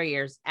the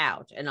carriers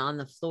out and on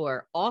the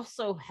floor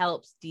also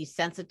helps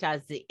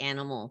desensitize the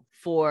animal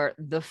for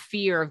the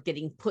fear of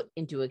getting put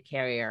into a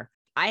carrier.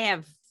 I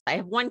have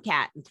 1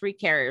 cat and 3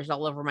 carriers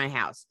all over my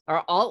house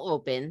are all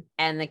open,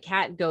 and the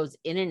cat goes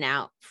in and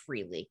out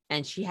freely,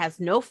 and she has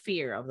no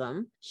fear of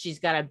them. She's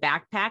got a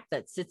backpack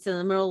that sits in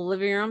the middle of the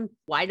living room,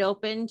 wide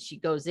open. She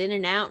goes in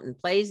and out and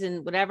plays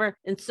and whatever.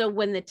 And so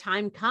when the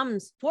time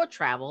comes for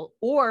travel,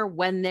 or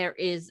when there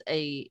is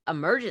a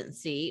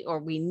emergency or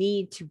we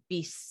need to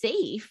be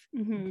safe,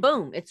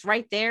 boom, it's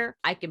right there.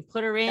 I can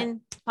put her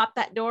in, pop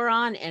that door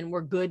on, and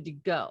we're good to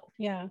go.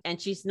 Yeah. And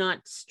she's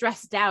not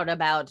stressed out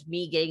about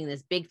me getting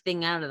this big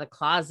thing out of the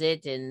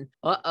closet and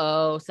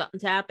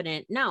something's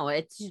happening. No,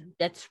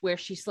 that's where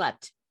she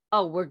slept.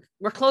 Oh,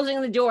 we're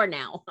closing the door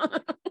now.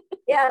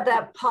 Yeah,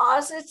 that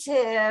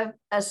positive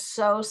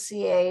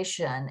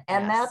association.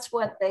 And Yes. that's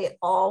what they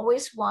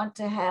always want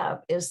to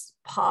have is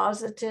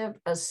positive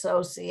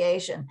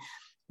association.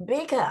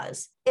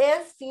 Because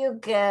if you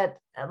get,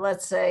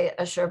 let's say,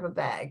 a Sherpa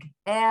bag,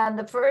 and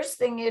the first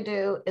thing you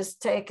do is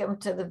take them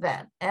to the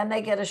vet and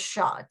they get a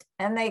shot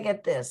and they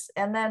get this,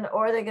 and then,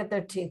 or they get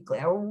their teeth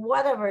cleaned or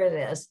whatever it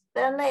is,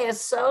 then they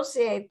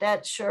associate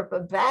that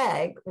Sherpa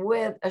bag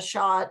with a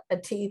shot, a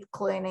teeth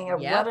cleaning, or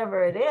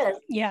whatever it is.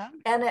 Yeah.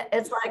 And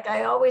it's like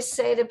I always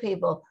say to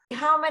people,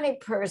 how many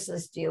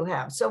purses do you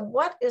have? So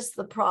what is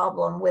the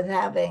problem with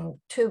having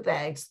 2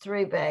 bags,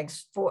 3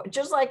 bags, 4?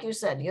 Just like you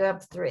said, you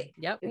have 3.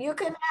 Yep. You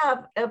can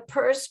have a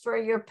purse for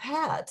your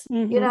pet,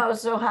 Mhm. you know,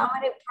 so how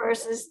many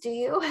purses do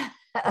you have?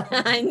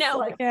 I know.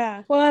 Like,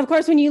 Yeah. Well, of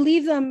course, when you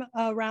leave them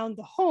around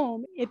the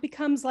home, it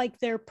becomes like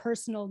their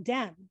personal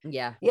den.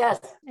 Yeah. yes.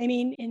 I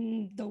mean,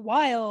 in the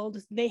wild,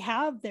 they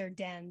have their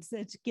dens.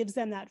 It gives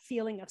them that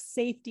feeling of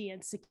safety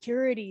and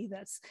security.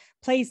 That's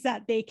a place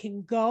that they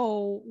can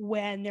go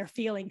when they're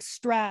feeling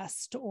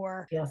stressed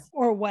or Yes.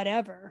 or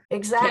whatever.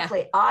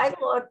 Exactly. I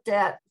looked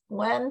at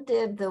when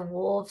did the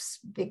wolves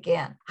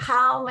begin?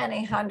 How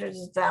many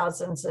hundreds of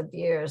thousands of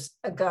years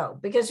ago?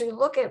 Because you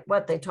look at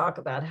what they talk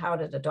about, how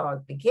did a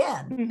dog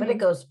begin? But it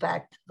goes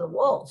back to the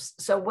wolves.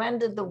 So when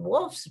did the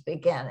wolves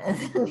begin? And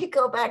then you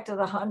go back to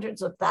the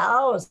hundreds of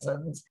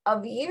thousands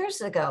of years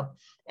ago.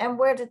 And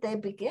where did they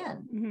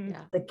begin?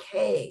 Mhm. The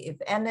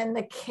cave. And then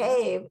the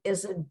cave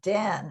is a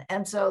den.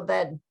 And so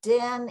that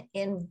den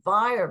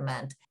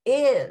environment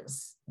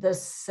is the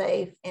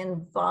safe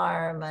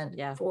environment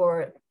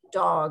for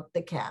dog,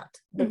 the cat,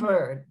 the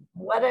bird,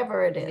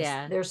 whatever it is,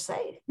 Yeah. they're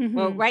safe.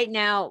 Well, right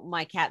now,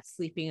 my cat's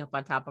sleeping up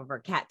on top of her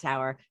cat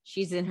tower.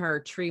 She's in her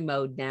tree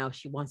mode now.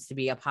 She wants to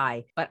be up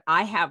high. But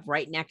I have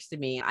right next to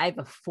me, I have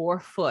a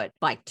 4-foot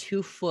by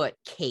 2-foot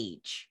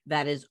cage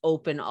that is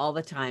open all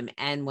the time.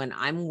 And when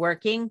I'm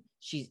working,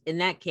 she's in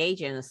that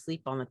cage and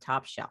asleep on the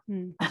top shelf.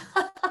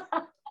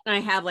 And I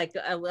have like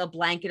a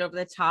blanket over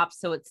the top,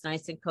 so it's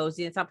nice and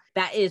cozy and stuff.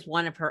 That is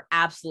one of her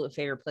absolute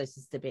favorite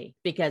places to be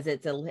because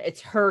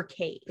it's her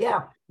cave.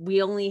 Yeah.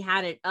 We only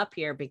had it up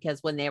here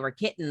because when they were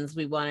kittens,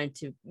 we wanted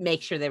to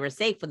make sure they were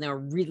safe when they were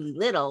really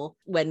little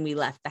when we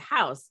left the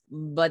house.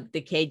 But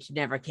the cage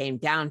never came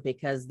down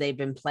because they've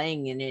been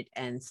playing in it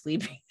and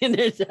sleeping in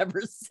it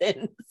ever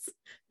since.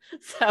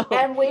 So,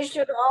 and we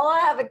should all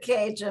have a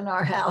cage in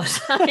our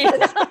house. I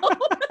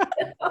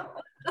know.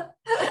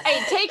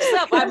 It takes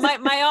up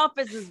my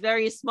office is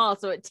very small,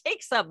 so it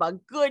takes up a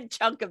good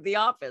chunk of the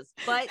office.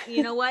 But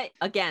you know what?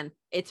 Again,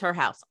 it's her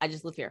house. I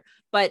just live here.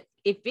 But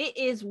if it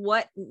is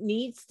what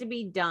needs to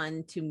be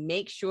done to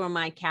make sure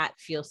my cat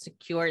feels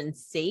secure and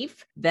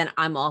safe, then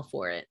I'm all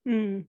for it.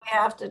 We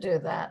have to do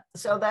that.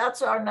 So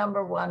that's our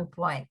number 1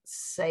 point,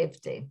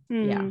 safety.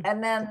 Yeah.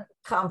 And then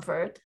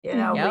comfort, you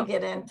know, we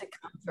get into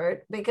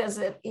comfort because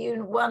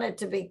you want it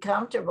to be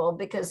comfortable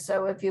because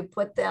so if you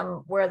put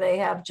them where they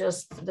have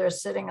they're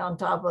sitting on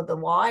top of the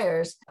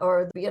wires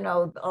or, you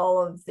know,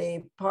 all of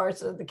the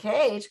parts of the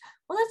cage,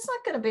 well, that's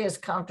not going to be as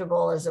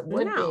comfortable as it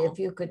would be if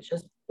you could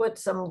just put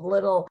some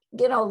little,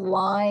 you know,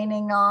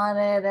 lining on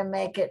it and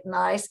make it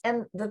nice.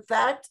 And the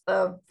fact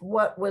of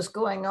what was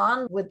going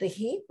on with the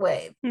heat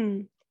wave,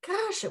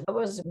 gosh, I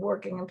was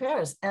working in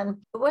Paris and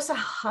it was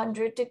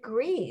 100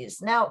 degrees.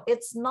 Now,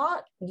 it's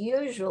not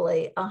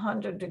usually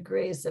 100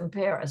 degrees in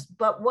Paris,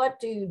 but what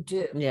do you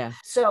do? Yeah.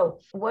 So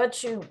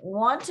what you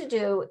want to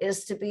do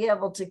is to be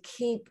able to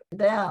keep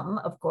them,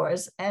 of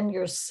course, and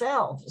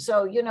yourself.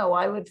 So, you know,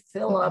 I would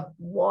fill up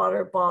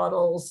water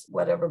bottles,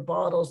 whatever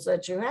bottles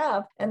that you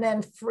have, and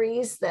then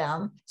freeze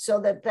them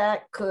so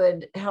that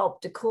could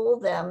help to cool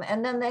them.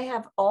 And then they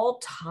have all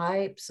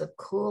types of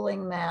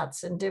cooling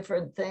mats and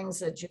different things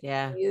that you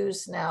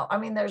use now. I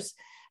mean, there's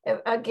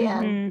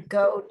again,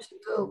 go to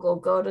Google,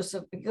 go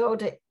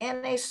to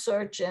any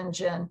search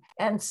engine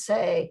and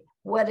say,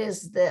 what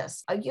is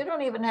this? You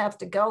don't even have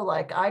to go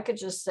like I could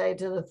just say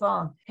to the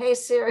phone, hey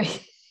Siri,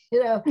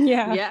 you know,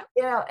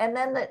 you know, and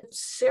then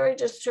Siri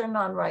just turned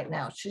on right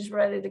now. She's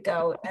ready to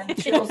go and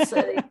she'll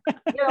say,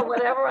 you know,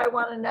 whatever I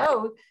want to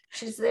know,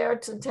 she's there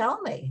to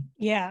tell me.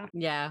 Yeah.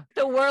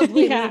 The world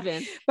we live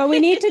in. But we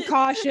need to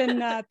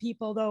caution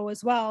people though,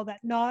 as well, that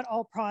not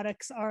all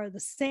products are the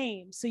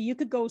same. So you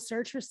could go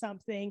search for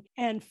something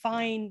and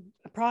find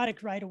a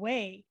product right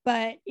away,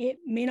 but it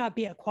may not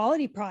be a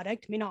quality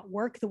product, may not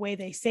work the way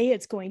they say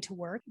it's going to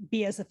work,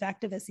 be as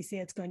effective as they say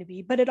it's going to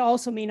be, but it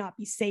also may not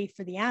be safe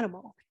for the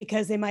animal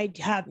because they might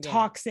have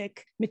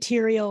toxic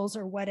materials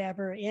or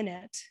whatever in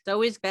it. It's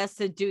always best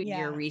to do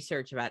your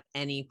research about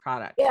any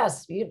product.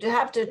 Yes, you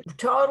have to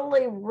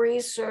totally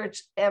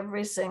research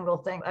every single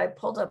thing. I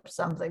pulled up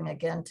something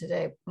again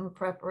today in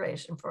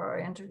preparation for our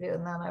interview,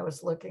 and then I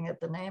was looking at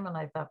the name and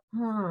I thought,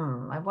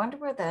 I wonder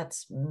where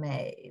that's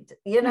made,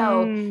 you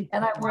know, and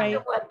I wonder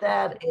what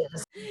that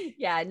is.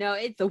 Yeah, no,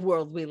 it's the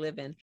world we live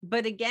in.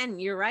 But again,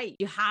 you're right.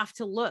 You have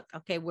to look,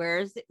 okay, where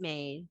is it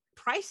made?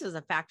 price is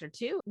a factor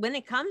too. When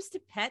it comes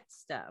to pet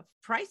stuff,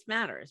 price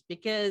matters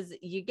because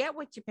you get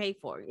what you pay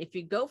for. If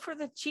you go for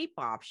the cheap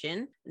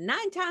option,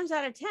 9 times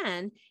out of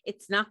 10,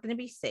 it's not going to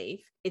be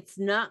safe. It's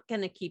not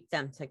going to keep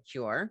them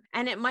secure,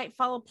 and it might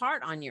fall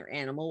apart on your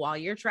animal while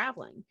you're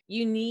traveling.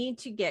 You need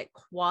to get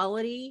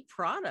quality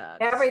products.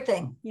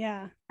 Everything.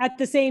 Yeah. At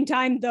the same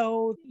time,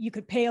 though, you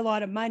could pay a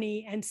lot of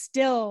money and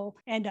still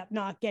end up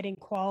not getting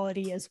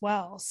quality as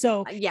well.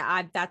 So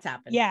that's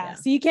happened. Yeah.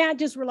 So you can't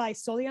just rely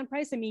solely on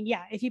price. I mean,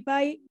 yeah, if you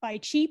buy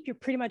cheap, you're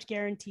pretty much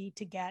guaranteed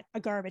to get a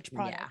garbage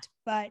product. Yeah.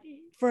 But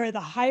for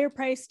the higher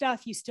price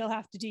stuff, you still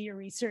have to do your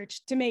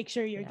research to make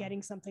sure you're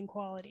getting something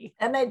quality.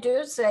 And they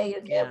do say you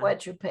get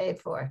what you pay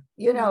for,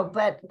 you know,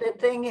 but the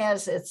thing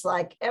is, it's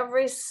like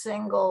every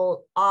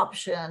single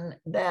option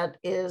that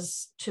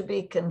is to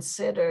be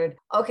considered.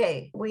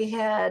 Okay, we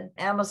had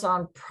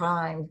Amazon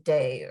Prime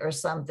Day or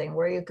something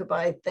where you could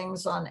buy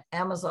things on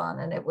Amazon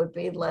and it would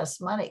be less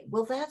money.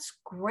 Well, that's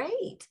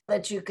great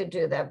that you could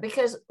do that,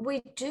 because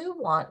we do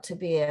want to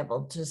be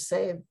able to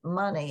save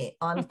money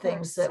on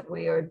things that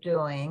we are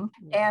doing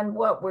and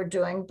what we're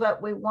doing,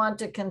 but we want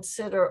to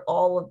consider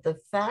all of the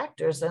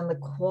factors and the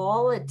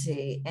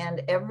quality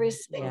and every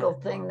single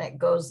thing that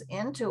goes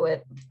into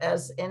it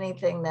as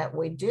anything that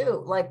we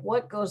do. Like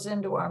what goes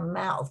into our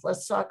mouth?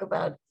 Let's talk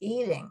about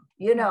eating.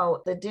 You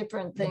know, the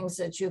different things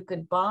that you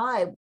could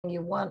buy.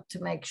 You want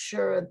to make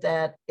sure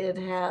that it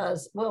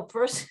has, well,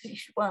 first you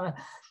want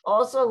to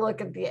also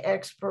look at the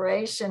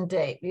expiration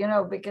date, you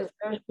know, because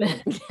there's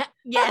been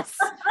yes,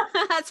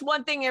 that's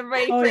one thing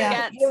everybody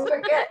forgets. You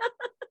forget.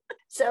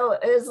 So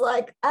it's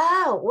like,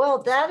 oh,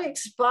 well, that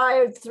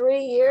expired 3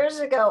 years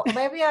ago.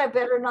 Maybe I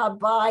better not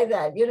buy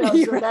that, you know,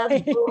 so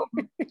that's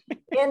boom,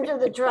 into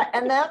the trash.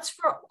 And that's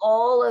for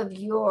all of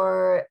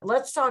your,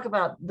 let's talk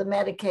about the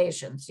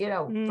medications, you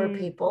know, for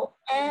people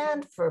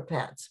and for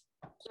pets.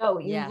 So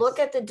you look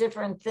at the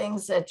different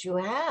things that you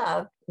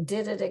have.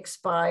 Did it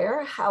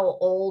expire? How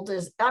old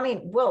is, I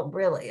mean, well,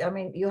 really, I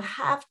mean, you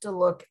have to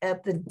look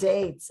at the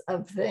dates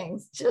of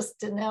things just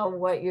to know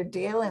what you're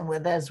dealing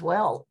with as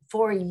well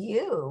for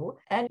you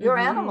and your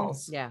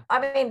animals. Yeah.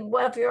 I mean,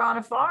 what if you're on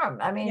a farm?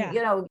 I mean,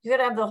 you know, you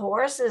could have the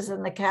horses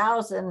and the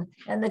cows and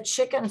the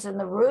chickens and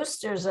the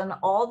roosters and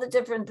all the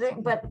different things,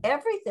 but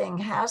everything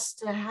has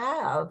to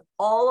have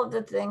all of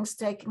the things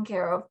taken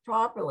care of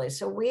properly.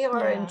 So we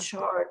are in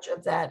charge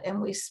of that,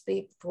 and we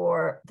speak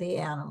for the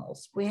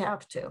animals. We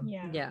have to.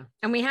 Yeah.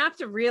 And we have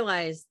to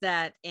realize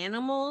that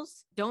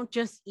animals don't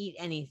just eat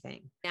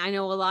anything. I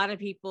know a lot of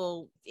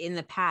people in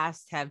the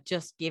past have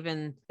just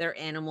given their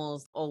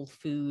animals old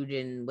food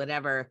and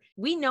whatever.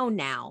 We know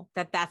now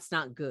that that's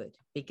not good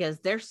because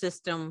their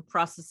system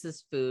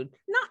processes food,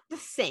 not the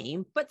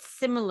same, but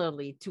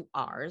similarly to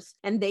ours.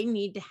 And they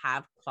need to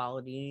have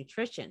quality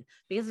nutrition,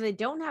 because if they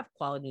don't have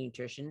quality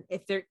nutrition,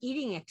 if they're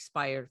eating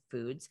expired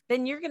foods,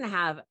 then you're going to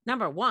have,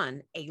 number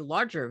one, a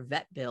larger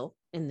vet bill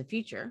in the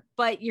future,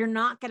 but you're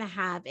not going to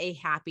have a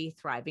happy,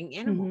 thriving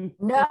animal.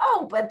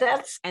 No, but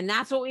that's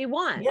what we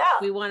want. Yeah.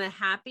 We want a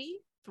happy,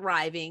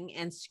 thriving,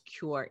 and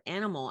secure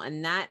animal.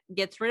 And that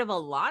gets rid of a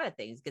lot of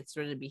things, gets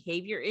rid of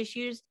behavior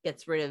issues,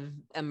 gets rid of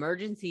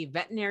emergency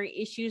veterinary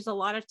issues. A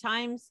lot of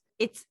times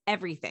it's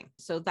everything.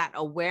 So that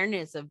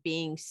awareness of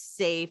being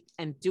safe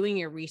and doing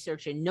your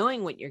research and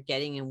knowing what you're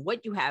getting and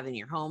what you have in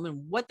your home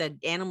and what the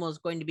animal is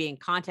going to be in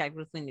contact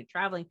with when you're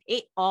traveling,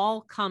 it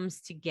all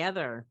comes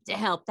together to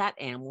help that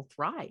animal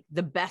thrive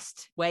the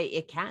best way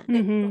it can.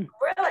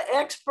 Really,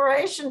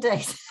 expiration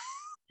date.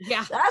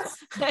 Yeah, that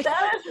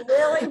is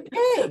really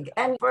big.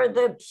 And for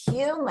the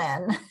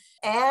human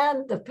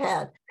and the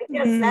pet,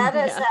 because that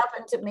has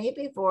happened to me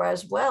before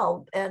as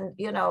well. And,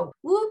 you know,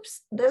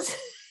 whoops, this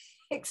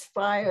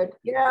expired,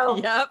 you know,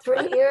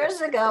 3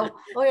 years ago.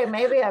 Okay,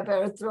 maybe I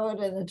better throw it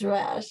in the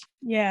trash.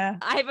 Yeah.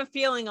 I have a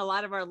feeling a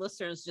lot of our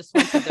listeners just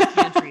went to their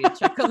pantry to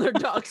check on their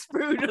dog's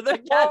food or their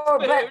cat's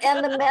food.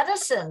 And the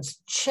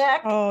medicines,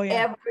 check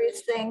every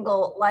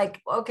single,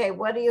 like, okay,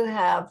 what do you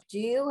have? Do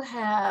you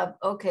have,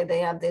 okay, they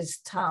have these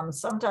Tums.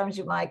 Sometimes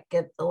you might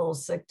get a little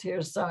sick to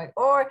your stomach,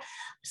 or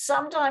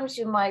sometimes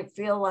you might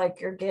feel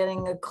like you're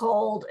getting a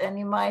cold and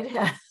you might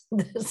have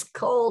this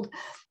cold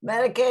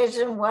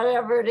medication,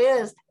 whatever it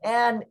is,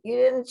 and you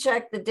didn't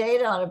check the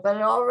date on it, but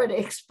it already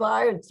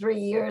expired 3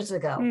 years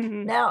ago.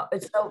 Now,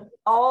 so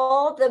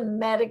all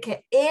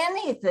the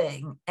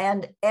anything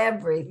and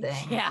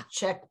everything,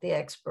 check the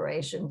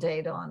expiration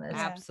date on it.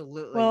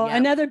 Absolutely. Well,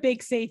 another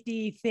big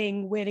safety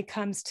thing when it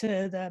comes to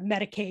the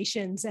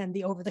medications and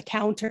the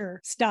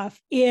over-the-counter stuff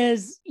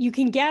is you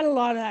can get a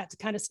lot of that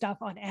kind of stuff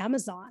on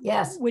Amazon.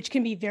 Yes. Which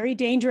can be very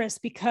dangerous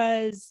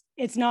because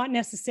it's not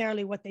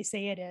necessarily what they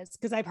say it is.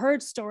 Because I've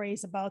heard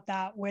stories about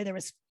that where there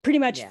was pretty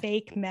much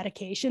fake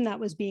medication that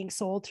was being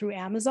sold through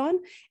Amazon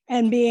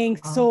and being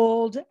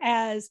sold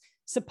as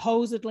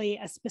supposedly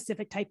a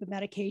specific type of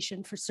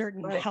medication for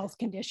certain health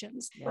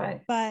conditions.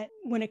 Right. But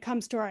when it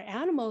comes to our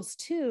animals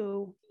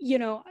too,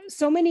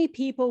 so many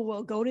people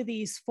will go to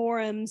these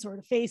forums or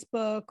to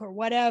Facebook or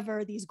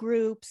whatever, these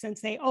groups, and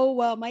say, oh,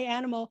 well, my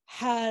animal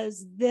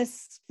has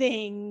this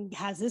thing,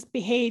 has this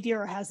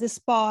behavior, or has this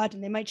spot,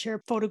 and they might share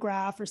a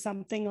photograph or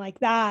something like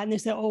that. And they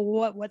say, oh,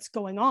 what's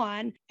going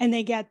on? And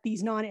they get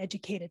these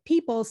non-educated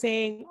people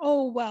saying,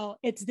 oh, well,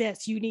 it's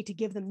this, you need to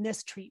give them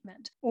this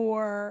treatment,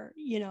 or,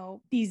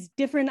 these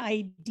different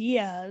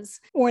ideas.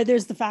 Or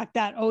there's the fact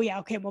that, oh yeah,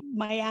 okay, well,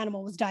 my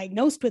animal was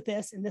diagnosed with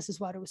this and this is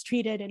what it was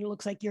treated, and it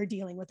looks like you're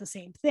dealing with the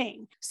same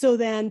thing. So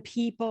then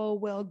people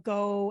will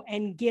go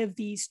and give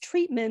these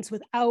treatments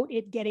without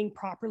it getting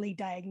properly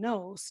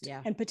diagnosed,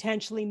 and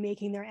potentially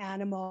making their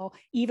animal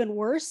even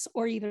worse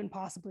or even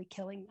possibly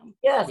killing them.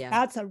 Yes.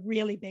 That's a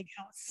really big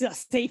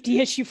safety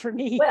issue for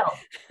me. Well,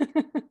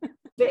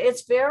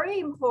 it's very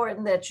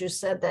important that you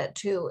said that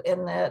too,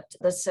 in that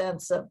the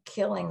sense of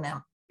killing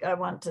them. I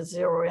want to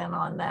zero in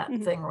on that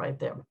thing right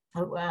there.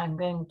 I'm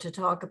going to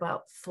talk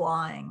about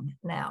flying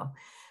now.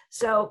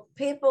 So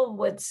people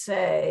would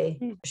say,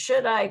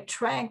 should I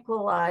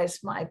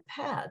tranquilize my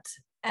pet?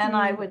 And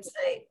I would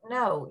say,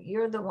 no,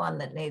 you're the one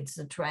that needs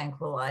the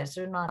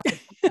tranquilizer, not the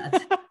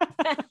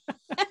pet.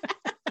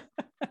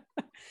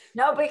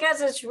 No,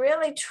 because it's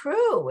really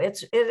true.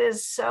 It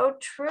is so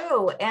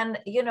true. And,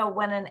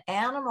 when an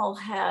animal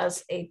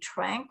has a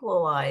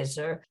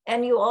tranquilizer,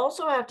 and you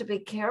also have to be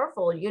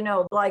careful,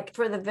 like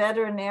for the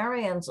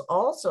veterinarians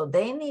also,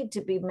 they need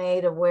to be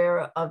made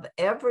aware of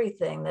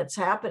everything that's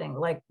happening.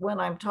 Like when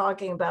I'm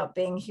talking about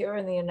being here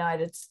in the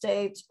United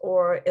States,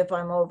 or if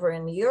I'm over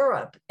in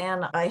Europe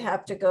and I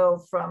have to go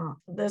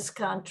from this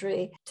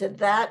country to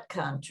that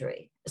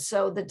country.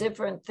 So the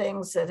different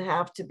things that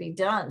have to be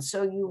done.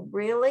 So you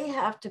really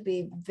have to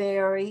be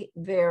very,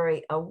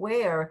 very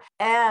aware,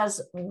 as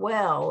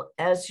well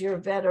as your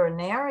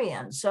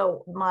veterinarian.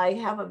 So I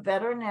have a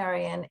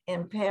veterinarian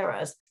in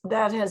Paris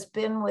that has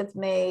been with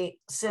me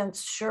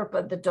since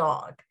SHERPA the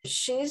dog.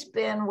 She's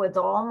been with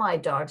all my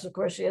dogs. Of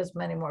course, she has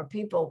many more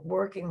people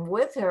working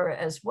with her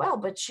as well,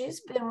 but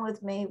she's been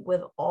with me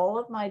with all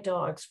of my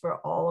dogs for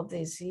all of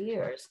these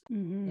years.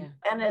 And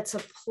it's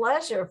a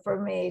pleasure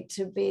for me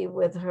to be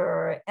with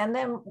her. And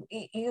then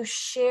you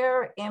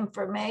share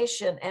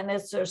information, and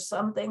is there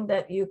something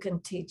that you can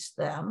teach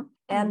them?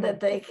 And that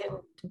they can,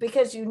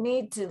 because you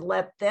need to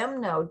let them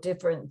know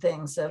different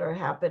things that are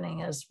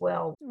happening as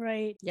well.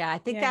 Right. Yeah, I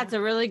think that's a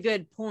really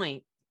good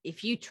point.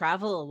 If you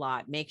travel a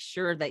lot, make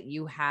sure that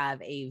you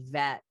have a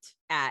vet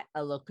at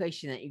a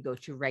location that you go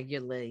to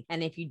regularly.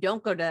 And if you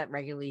don't go to that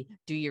regularly,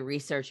 do your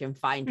research and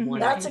find one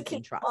That's that a you key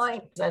can trust.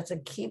 point. That's a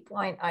key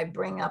point I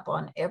bring up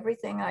on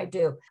everything I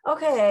do.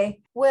 Okay,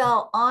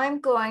 well, I'm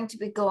going to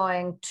be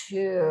going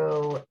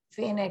to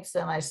Phoenix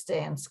and I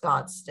stay in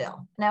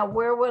Scottsdale. Now,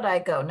 where would I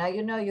go? Now,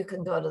 you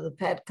can go to the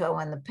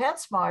Petco and the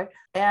PetSmart,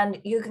 and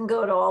you can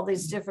go to all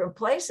these different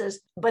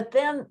places, but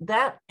then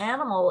that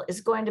animal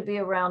is going to be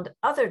around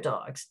other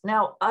dogs.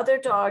 Now, other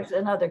dogs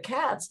and other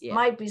cats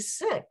might be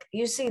sick.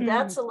 You see,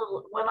 that's a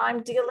little, when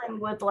I'm dealing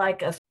with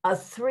like a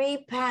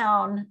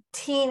 3-pound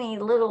teeny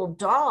little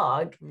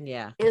dog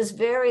is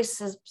very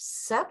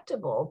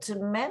susceptible to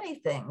many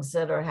things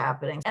that are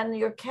happening. And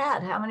your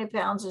cat, how many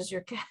pounds is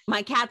your cat?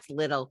 My cat's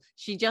little.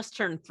 She just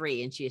turned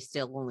 3 and she is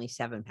still only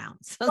 7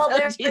 pounds. So well,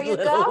 there you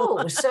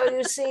go. So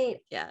you see,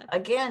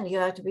 again, you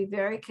have to be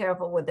very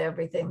careful with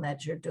everything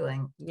that you're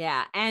doing.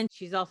 Yeah. And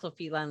she's also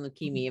feline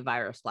leukemia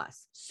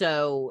virusless.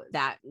 So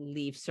that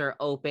leaves her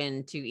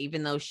open to,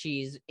 even though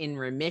she's in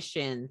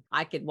remission,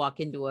 I could walk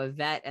into a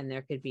vet and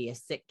there could be a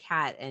sick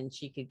cat and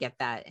she could get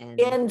that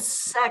in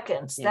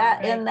seconds.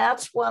 And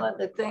that's one of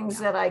the things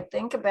that I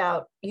think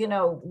about,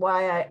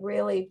 why I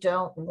really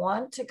don't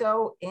want to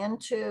go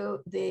into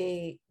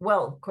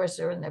well, of course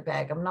they're in their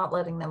bag. I'm not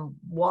letting them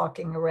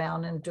walking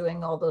around and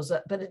doing all those,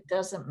 but it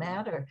doesn't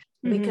matter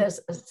because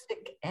a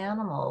sick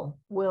animal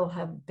will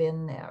have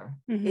been there,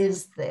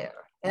 is there.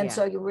 And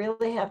so you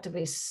really have to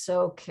be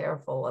so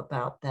careful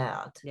about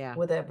that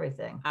with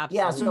everything. Absolutely.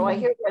 Yeah. So I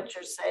hear what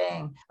you're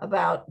saying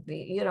about,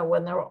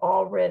 when they're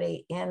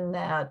already in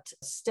that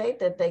state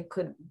that they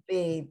could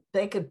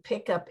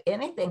pick up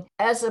anything.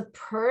 As a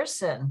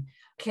person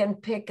can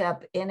pick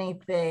up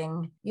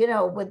anything,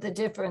 with the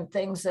different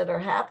things that are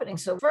happening.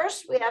 So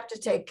first we have to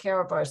take care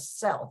of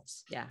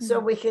ourselves so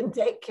we can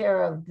take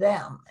care of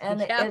them.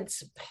 And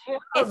it's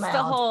paramount. It's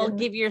the whole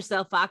give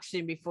yourself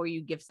oxygen before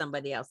you give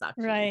somebody else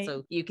oxygen.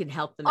 So you can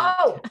help them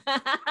out.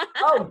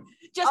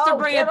 Just to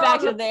bring it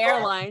back to the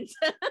airlines.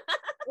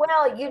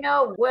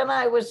 Well, when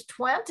I was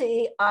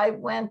 20, I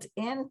went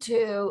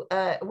into,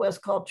 it was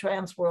called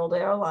Trans World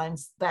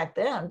Airlines back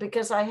then,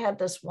 because I had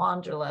this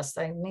wanderlust.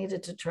 I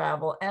needed to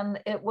travel, and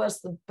it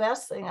was the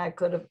best thing I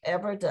could have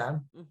ever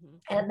done.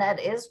 And that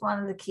is one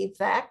of the key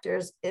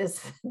factors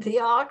is the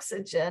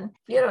oxygen.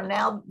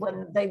 Now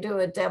when they do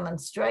a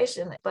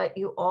demonstration, but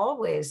you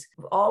always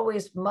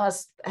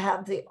must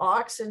have the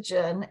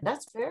oxygen.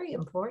 That's very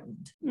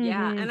important.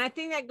 Yeah. And I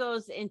think that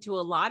goes into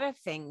a lot of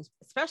things,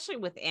 especially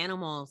with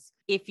animals.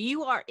 If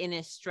you are in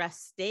a stress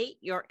state,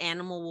 your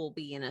animal will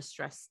be in a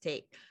stress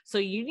state. So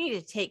you need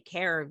to take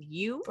care of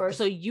you first,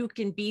 so you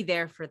can be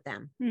there for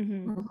them.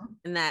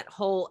 And that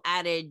whole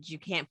adage, you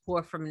can't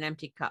pour from an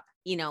empty cup.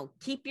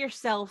 Keep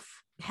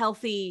yourself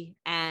healthy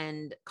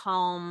and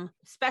calm,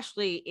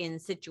 especially in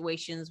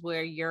situations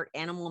where your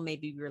animal may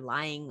be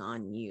relying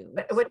on you.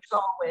 Which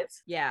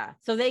always. Yeah.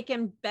 So they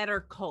can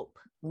better cope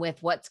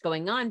with what's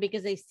going on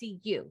because they see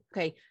you.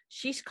 Okay.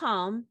 She's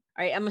calm.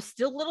 All right. I'm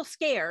still a little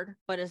scared,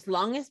 but as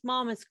long as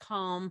mom is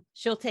calm,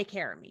 she'll take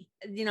care of me.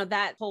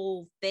 That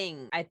whole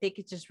thing. I think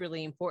it's just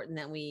really important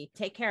that we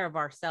take care of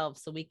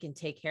ourselves so we can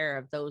take care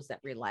of those that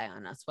rely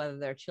on us, whether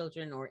they're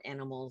children or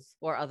animals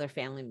or other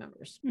family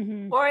members.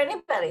 Or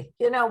anybody.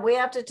 We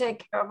have to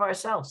take care of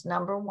ourselves,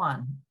 number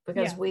one,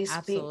 because we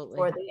speak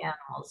for the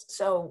animals.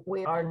 So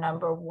we are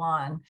number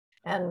one,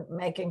 and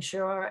making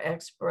sure our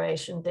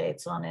expiration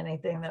dates on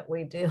anything that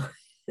we do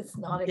is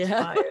not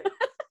expired.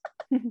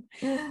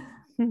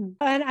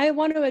 And I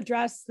want to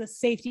address the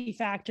safety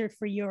factor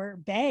for your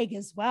bag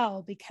as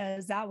well,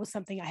 because that was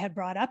something I had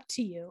brought up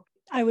to you.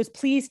 I was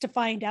pleased to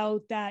find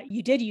out that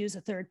you did use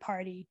a third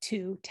party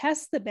to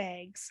test the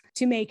bags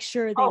to make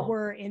sure they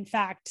were in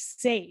fact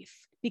safe,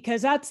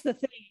 because that's the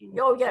thing.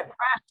 Oh, yeah,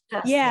 crash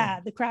testing. Yeah,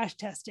 the crash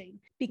testing,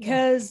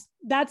 because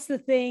that's the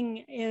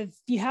thing. If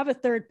you have a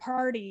third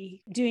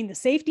party doing the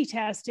safety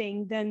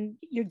testing, then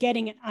you're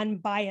getting an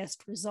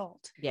unbiased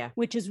result,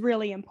 which is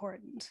really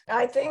important.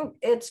 I think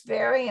it's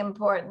very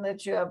important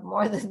that you have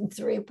more than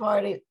 3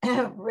 parties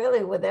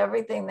really with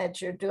everything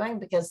that you're doing,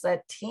 because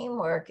that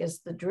teamwork is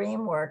the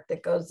dream work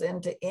that goes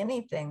into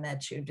anything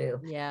that you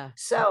do. Yeah.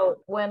 So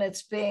when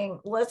it's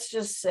being, let's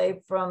just say,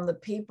 from the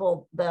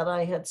people that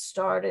I had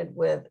started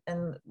with,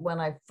 and when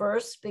I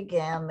first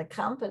began the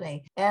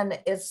company, and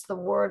it's the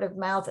word of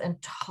mouth and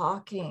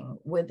talking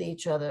with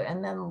each other,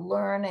 and then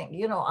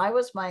learning. I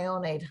was my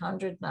own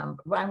 800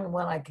 number. I mean,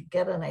 when I could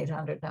get an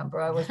 800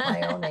 number, I was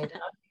my own 800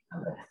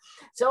 number.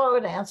 So I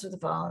would answer the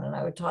phone and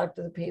I would talk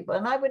to the people,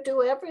 and I would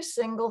do every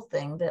single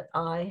thing that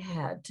I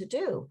had to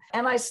do.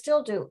 And I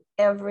still do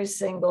every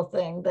single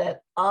thing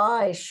that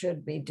I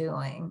should be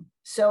doing,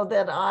 so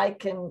that I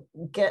can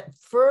get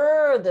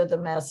further the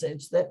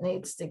message that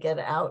needs to get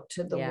out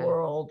to the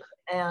world.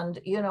 And,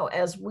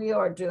 as we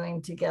are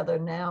doing together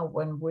now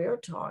when we're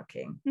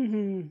talking.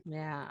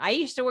 Yeah. I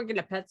used to work in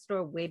a pet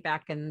store way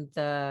back in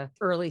the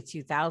early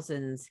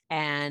 2000s.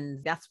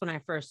 And that's when I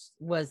first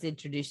was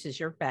introduced to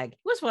SHERPA bag. It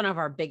was one of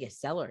our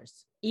biggest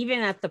sellers. Even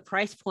at the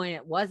price point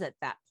it was at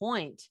that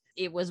point,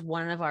 it was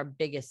one of our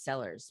biggest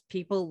sellers.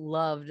 People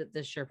loved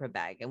the SHERPA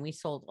bag, and we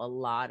sold a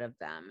lot of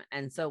them.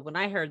 And so when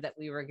I heard that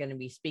we were going to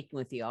be speaking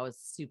with you, I was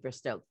super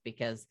stoked,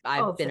 because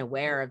I've been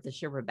aware of the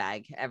SHERPA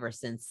bag ever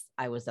since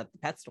I was at the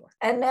pet store.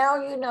 And now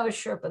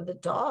SHERPA the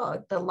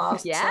dog, the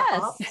lost.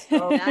 Yes,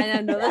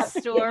 I know the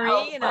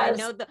story, and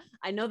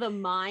I know the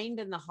mind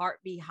and the heart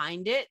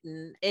behind it,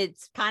 and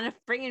it's kind of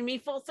bringing me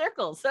full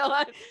circle. So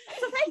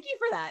thank you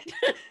for that.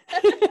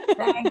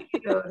 Thank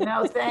you.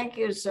 No, thank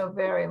you so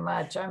very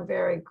much. I'm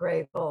very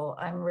grateful.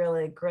 I'm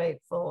really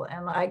grateful.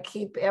 And I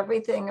keep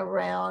everything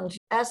around.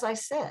 As I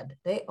said,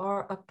 they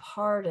are a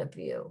part of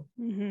you.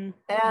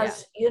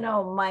 As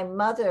my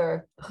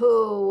mother,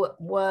 who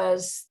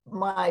was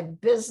my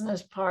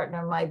business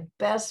partner, my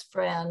best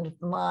friend,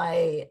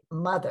 my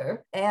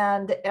mother,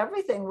 and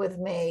everything with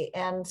me.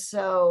 And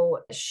so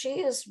she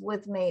is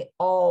with me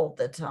all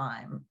the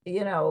time,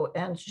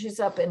 and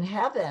she's up in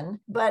heaven,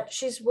 but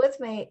she's with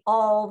me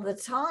all the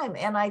time.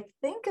 And I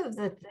think of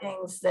the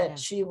things that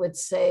she would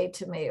say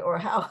to me, or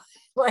how,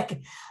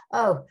 like,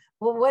 oh,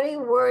 well, what are you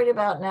worried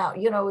about now?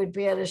 We'd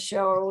be at a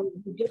show or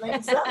we'd be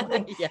doing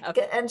something.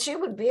 And she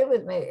would be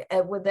with me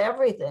with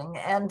everything.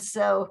 And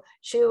so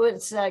she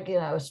would say,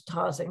 I was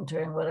tossing,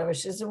 turning, whatever.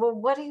 She said, well,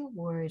 what are you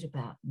worried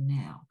about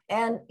now?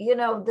 And,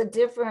 the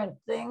different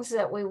things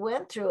that we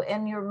went through.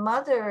 And your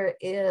mother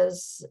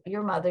is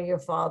your mother, your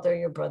father,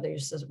 your brother, your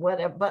sister,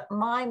 whatever. But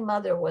my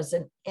mother was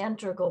an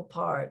integral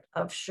part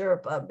of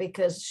SHERPA,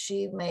 because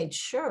she made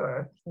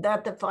sure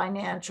that the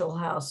financial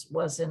house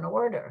was in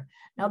order.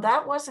 Now,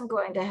 that wasn't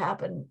going to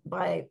happen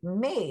by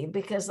me,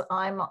 because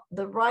I'm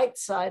the right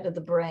side of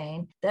the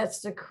brain.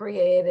 That's the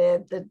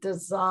creative, the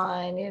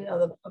design,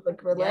 the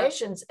public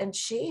relations. And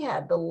she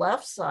had the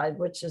left side,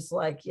 which is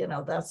like,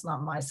 that's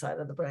not my side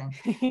of the brain.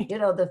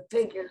 The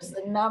figures,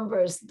 the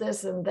numbers,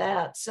 this and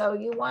that. So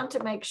you want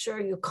to make sure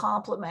you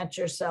complement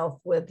yourself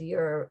with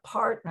your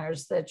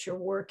partners that you're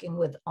working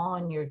with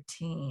on your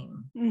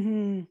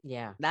team.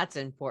 Yeah, that's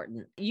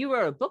important. You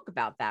wrote a book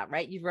about that,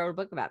 right? You wrote a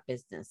book about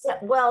business. Yeah,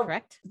 well,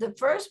 correct? The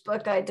first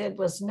book I did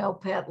was No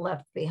Pet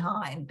Left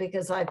Behind,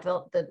 because I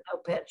felt that no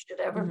pet should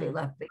ever be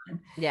left behind.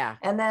 Yeah.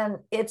 And then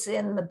It's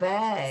in the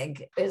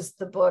Bag is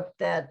the book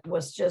that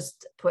was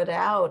just put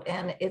out,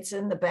 and It's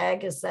in the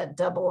Bag is that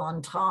double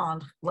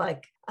entendre,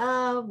 like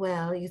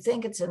well, you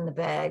think it's in the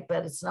bag,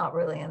 but it's not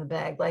really in the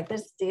bag. Like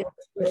this deal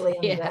is really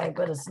in the bag,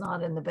 but it's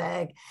not in the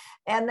bag.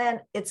 And then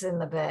it's in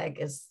the bag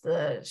is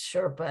the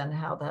SHERPA and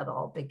how that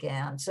all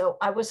began. So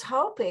I was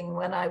hoping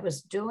when I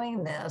was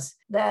doing this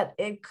that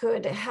it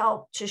could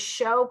help to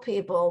show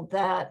people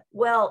that,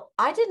 well,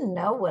 I didn't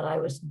know what I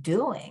was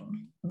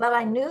doing, but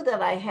I knew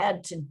that I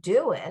had to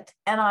do it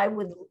and I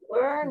would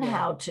learn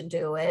how to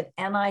do it.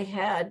 And I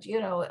had,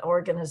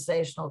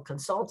 organizational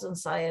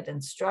consultants, I had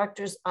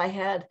instructors, I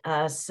had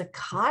a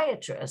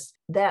psychiatrist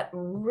that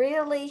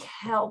really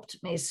helped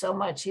me so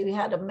much. He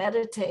had a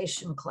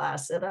meditation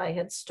class that I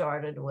had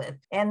started with.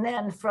 And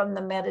then from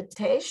the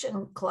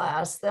meditation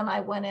class, then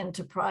I went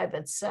into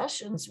private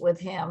sessions with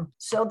him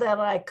so that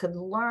I could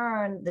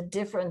learn the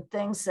different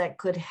things that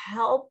could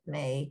help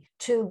me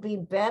to be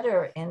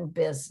better in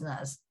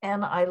business.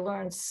 And I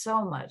learned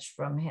so much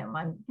from him.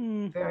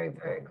 I'm very,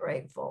 very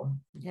grateful.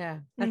 Yeah,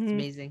 that's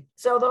amazing.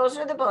 So those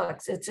are the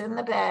books. It's in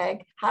the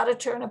bag. How to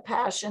turn a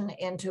passion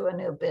into a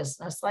new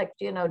business. Like,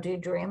 do you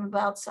dream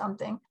about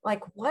something?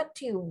 Like, what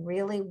do you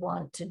really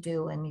want to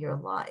do in your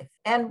life?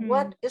 And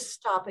what is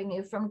stopping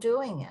you from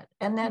doing it?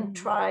 And then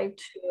try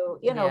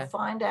to,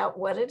 find out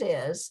what it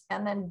is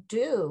and then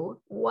do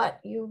what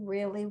you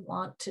really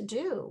want to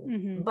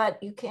do.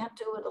 But you can't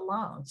do it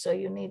alone. So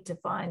you need to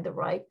find the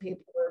right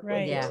people.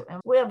 Right. Yeah.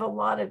 And we have a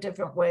lot of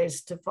different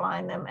ways to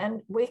find them.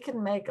 And we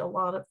can make a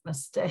lot of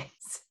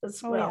mistakes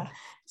as well.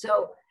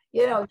 So,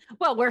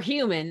 well, we're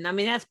human. I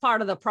mean, that's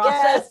part of the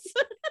process.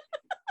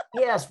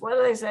 Yes. What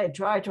do they say?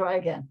 Try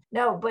again.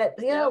 No, but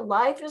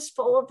life is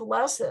full of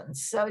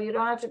lessons. So you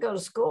don't have to go to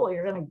school.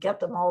 You're going to get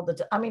them all the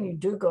time. I mean, you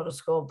do go to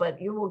school, but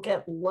you will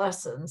get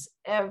lessons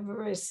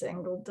every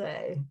single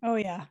day. Oh,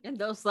 yeah. And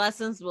those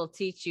lessons will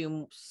teach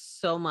you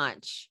so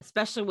much,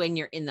 especially when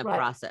you're in the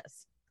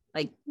process.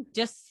 Like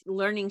just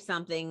learning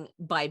something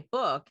by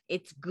book,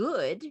 it's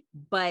good,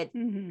 but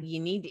you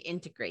need to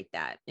integrate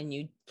that. And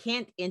you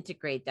can't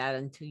integrate that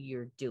until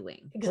you're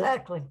doing.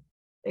 Exactly.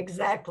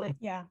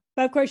 Yeah.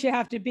 But of course, you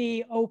have to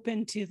be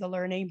open to the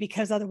learning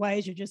because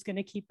otherwise you're just going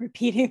to keep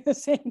repeating the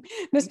same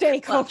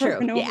mistake over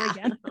and over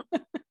again.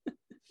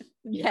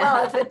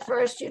 Well, if at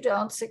first you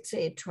don't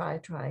succeed, try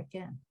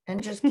again.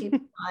 And just keep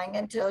trying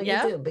until you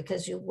do,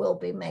 because you will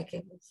be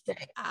making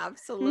mistakes.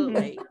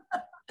 Absolutely.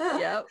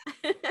 Yep.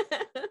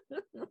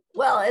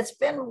 Well, it's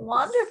been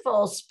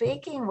wonderful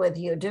speaking with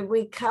you. Did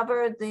we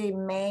cover the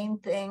main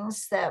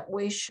things that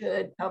we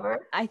should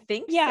cover? I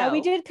think so.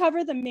 We did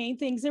cover the main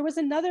things. There was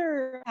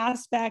another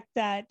aspect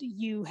that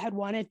you had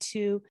wanted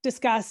to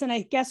discuss, and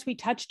I guess we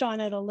touched on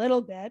it a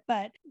little bit,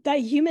 but that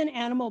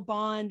human-animal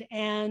bond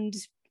and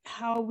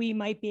how we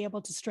might be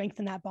able to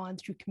strengthen that bond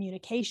through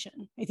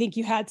communication. I think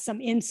you had some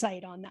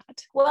insight on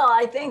that. Well,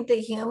 I think the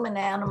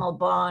human-animal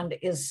bond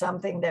is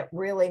something that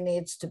really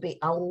needs to be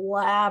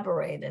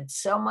elaborated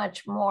so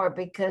much more,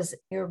 because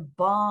your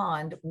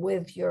bond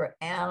with your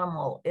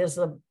animal is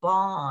a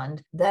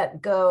bond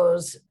that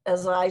goes,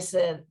 as I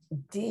said,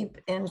 deep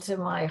into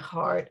my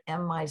heart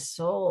and my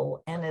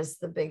soul, and is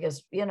the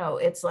biggest,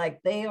 it's like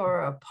they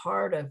are a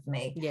part of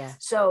me. Yeah.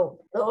 So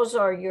those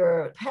are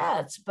your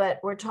pets, but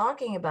we're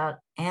talking about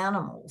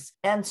animals.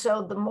 And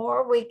so the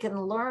more we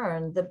can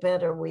learn, the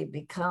better we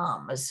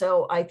become.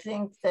 So I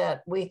think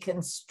that we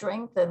can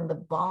strengthen the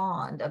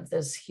bond of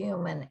this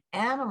human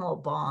animal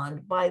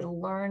bond by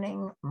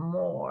learning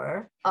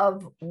more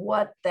of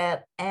what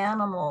that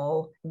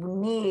animal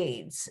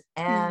needs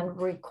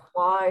and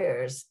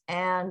requires,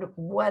 and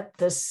what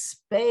the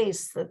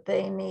space that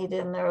they need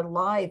in their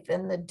life,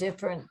 and the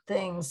different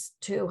things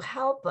to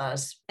help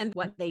us. And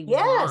what they want.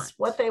 Yes,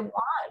 what they want.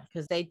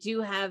 Because they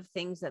do have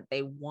things that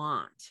they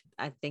want.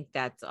 I think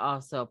that's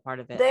also a part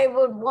of it. They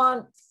would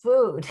want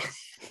food.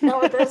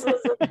 No, this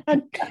is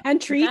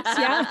and treats,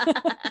 yeah.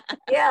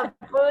 Yeah,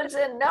 foods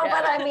and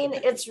but I mean,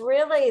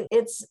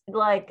 it's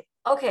like,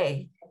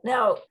 okay,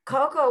 now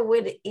Coco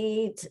would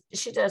eat,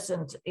 she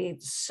doesn't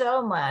eat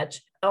so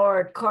much,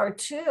 or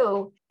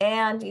Cartu,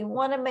 and you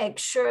want to make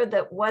sure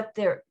that what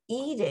they're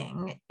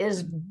eating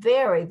is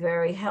very,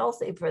 very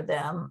healthy for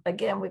them.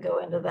 Again, we go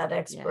into that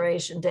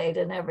expiration date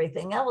and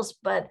everything else,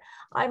 but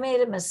I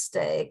made a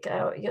mistake.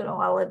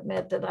 I'll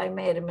admit that I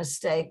made a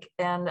mistake,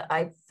 and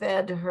I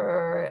fed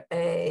her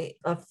a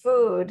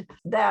food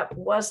that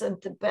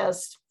wasn't the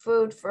best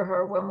food for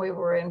her when we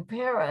were in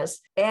Paris.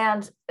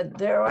 And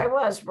there I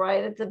was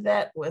right at the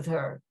vet with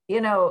her,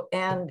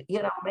 and,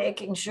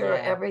 making sure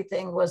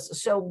everything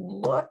was. So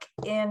look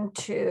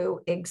into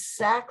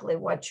exactly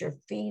what you're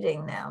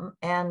feeding them,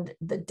 and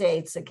the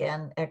dates,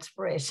 again,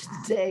 expiration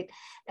date,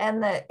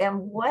 and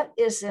what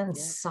is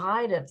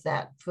inside of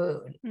that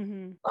food.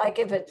 Like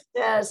if it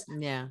says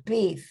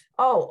beef,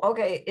 oh,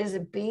 okay, is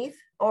it beef,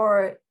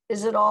 or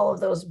is it all of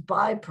those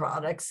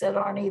byproducts that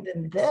aren't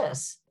even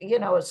this?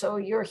 So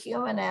your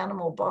human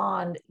animal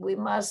bond, we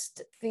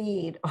must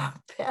feed our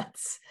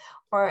pets,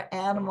 our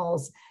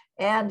animals.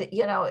 And,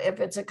 if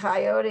it's a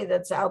coyote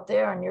that's out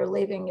there and you're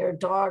leaving your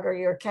dog or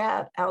your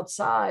cat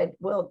outside,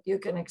 well, you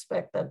can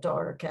expect that dog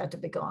or cat to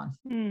be gone.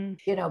 Be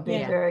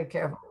very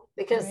careful.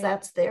 because Right.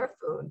 that's their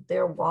food.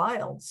 They're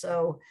wild.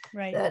 So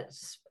Right.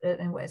 that's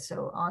anyway.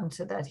 So on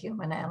to that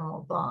human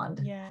animal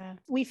bond. Yeah.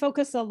 We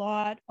focus a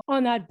lot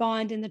on that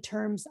bond in the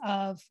terms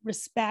of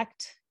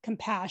respect,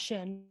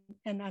 compassion,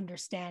 and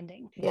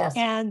understanding. Yes.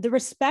 And the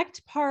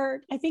respect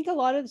part, I think a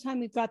lot of the time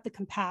we've got the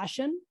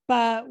compassion,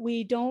 but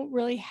we don't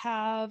really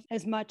have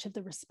as much of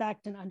the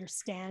respect and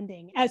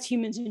understanding as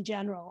humans in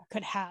general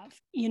could have.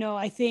 You know,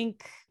 I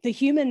think the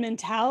human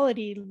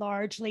mentality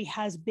largely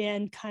has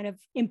been kind of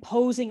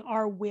imposing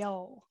our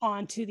will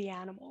onto the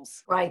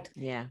animals. Right.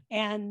 Yeah.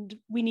 And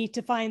we need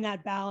to find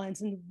that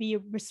balance and be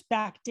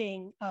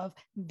respecting of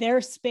their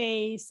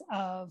space,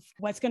 of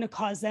what's going to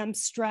cause them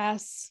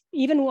stress,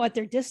 even what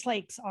their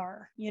dislikes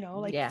are. You know,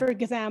 like, for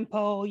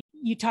example,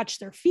 you touch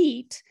their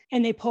feet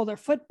and they pull their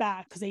foot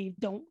back because they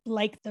don't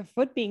like their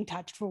foot being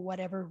touched for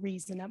whatever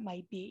reason it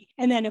might be.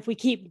 And then if we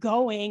keep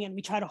going and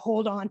we try to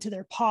hold on to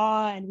their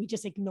paw and we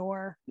just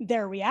ignore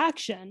their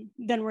reaction,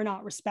 then we're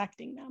not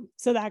respecting them.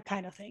 So that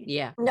kind of thing.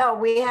 Yeah. No,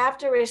 we have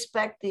to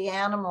respect the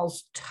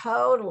animals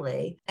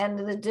totally. And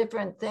the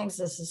different things.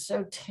 This is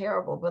so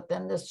terrible, but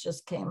then this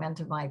just came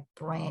into my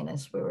brain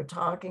as we were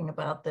talking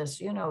about this.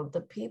 You know,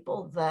 the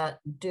people that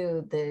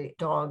do the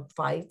dog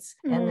fights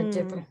and the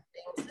different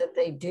things that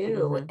they do,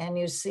 and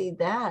you see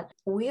that,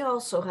 we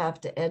also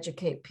have to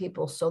educate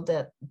people so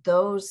that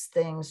those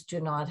things do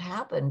not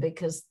happen,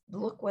 because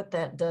look what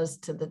that does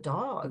to the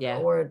dog.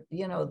 Or,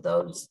 you know,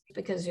 those,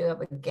 because you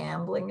have a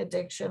gambling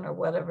addiction or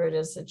whatever it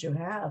is that you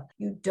have,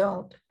 you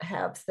don't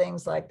have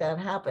things like that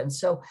happen.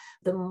 So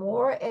the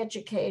more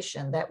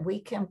education that we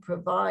can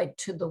provide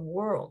to the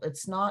world,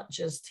 it's not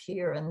just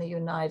here in the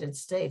United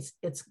States,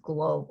 it's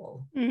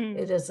global.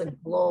 It is a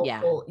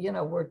global, you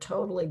know, we're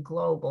totally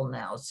global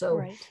now.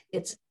 So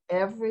it's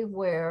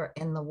everywhere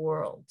in the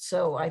world.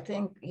 So I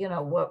think, you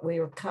know, what we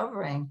are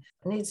covering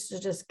needs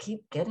to just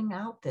keep getting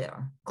out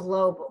there.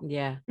 Global.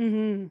 Yeah.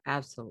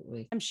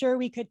 Absolutely. I'm sure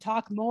we could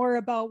talk more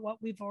about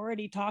what we've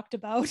already talked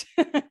about.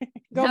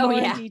 Go more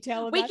in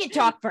detail about. We could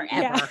talk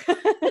forever.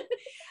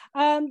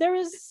 There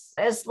is,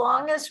 as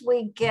long as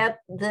we get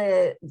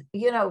the,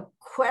 you know,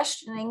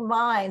 questioning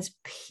minds,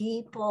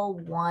 people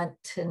want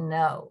to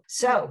know.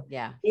 So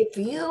if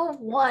you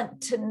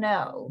want to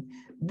know,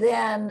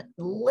 then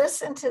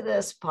listen to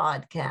this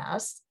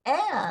podcast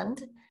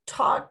and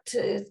talk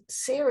to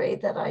Siri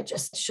that I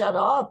just shut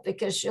off,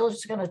 because she's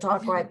just going to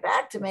talk right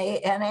back to me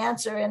and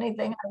answer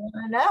anything I want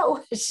to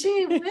know.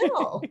 She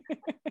will.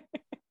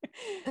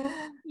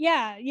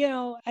 Yeah, you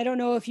know, I don't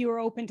know if you were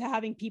open to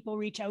having people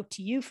reach out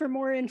to you for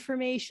more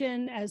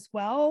information as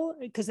well,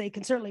 because they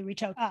can certainly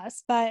reach out to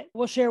us, but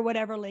we'll share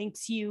whatever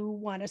links you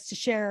want us to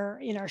share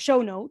in our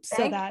show notes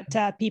so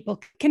that people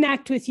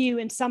connect with you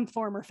in some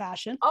form or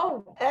fashion.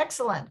 Oh,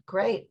 excellent.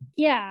 Great.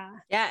 Yeah.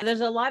 Yeah.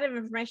 There's a lot of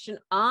information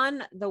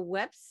on the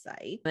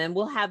website, and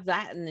we'll have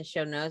that in the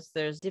show notes.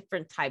 There's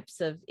different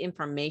types of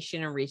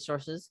information and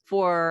resources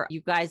for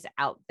you guys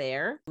out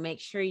there.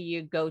 Make sure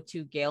you go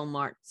to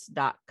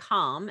GayleMartz.com.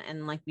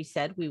 And like we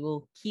said, we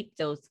will keep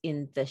those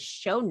in the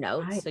show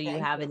notes, so you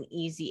have an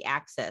easy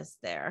access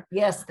there.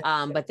 Yes.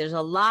 But there's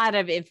a lot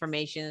of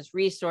information, there's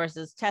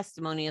resources,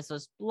 testimonials,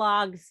 there's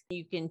blogs.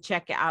 You can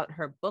check out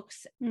her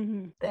books.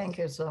 Thank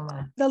you so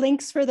much. The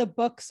links for the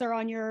books are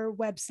on your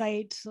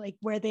website, like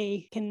where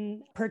they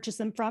can purchase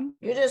them from.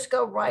 You just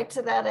go right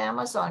to that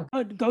Amazon.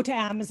 Oh, go to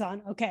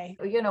Amazon. Okay.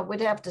 You know,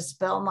 we'd have to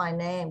spell my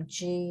name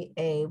Gayle.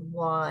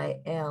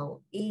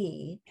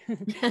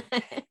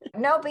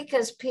 No,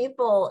 because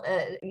people,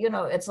 you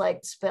know, it's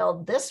like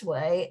spelled this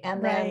way,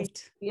 and then,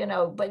 you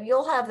know, but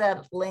you'll have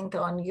that link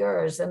on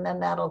yours, and then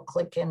that'll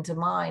click into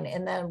mine.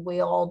 And then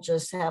we all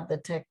just have the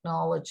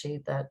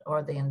technology that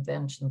are the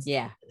inventions.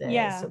 Today.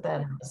 So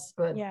that is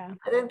good. Yeah.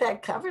 I think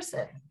that covers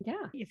it.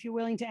 Yeah. If you're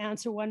willing to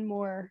answer one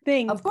more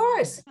thing. Of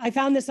course. I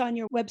found this on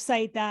your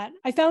website that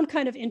I found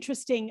kind of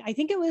interesting. I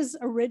think it was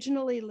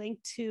originally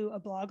linked to a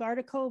blog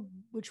article,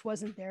 which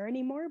wasn't there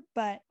anymore,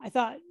 but I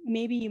thought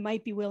maybe you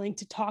might be willing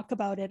to talk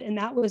about it. And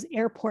that was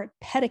airport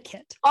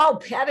etiquette. Oh,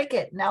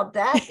 etiquette. Now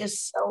that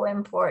is so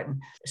important.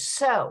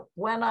 So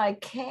when I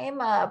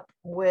came up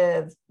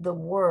with the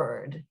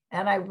word,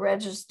 and I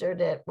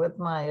registered it with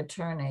my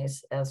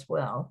attorneys as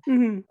well,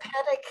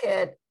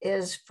 etiquette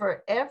is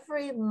for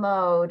every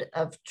mode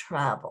of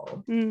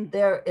travel.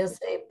 There is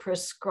a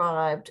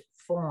prescribed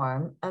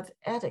form of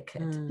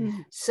etiquette.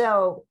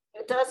 So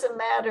it doesn't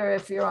matter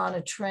if you're on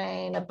a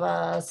train, a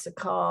bus, a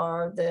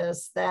car,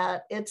 this,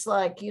 that. It's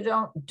like you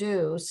don't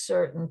do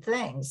certain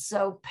things.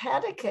 So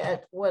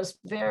etiquette was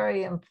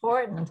very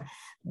important,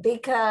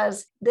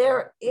 because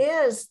there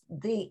is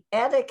the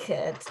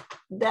etiquette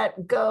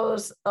that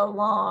goes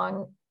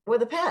along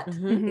with a pet,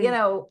 you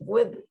know,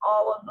 with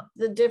all of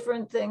the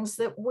different things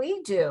that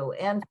we do.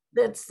 And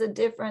that's the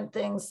different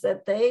things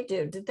that they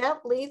do. Did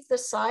that leave the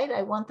site?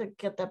 I want to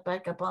get that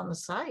back up on the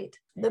site.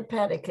 The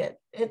pedicate.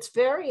 It's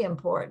very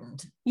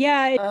important.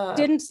 Yeah, it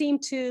didn't seem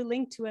to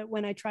link to it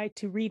when I tried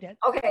to read it.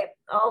 Okay,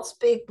 I'll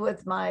speak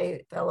with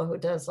my fellow who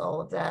does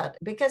all of that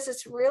because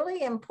it's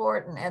really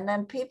important. And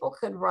then people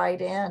could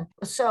write in.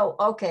 So,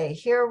 okay,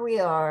 here we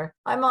are.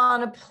 I'm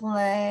on a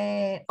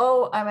plane.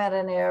 Oh, I'm at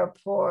an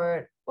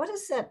airport. What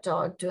is that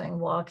dog doing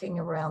walking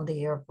around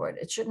the airport?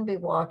 It shouldn't be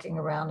walking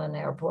around an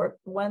airport.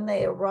 When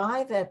they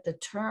arrive at the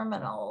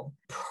terminal,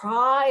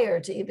 prior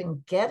to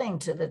even getting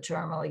to the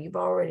terminal, you've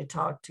already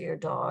talked to your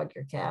dog,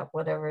 your cat,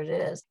 whatever it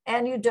is.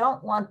 And you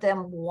don't want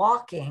them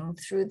walking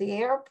through the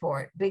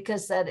airport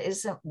because that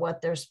isn't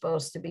what they're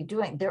supposed to be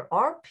doing. There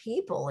are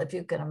people, if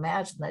you can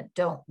imagine, that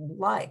don't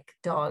like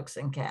dogs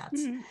and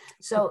cats.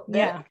 So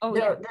there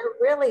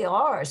really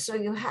are. So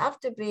you have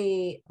to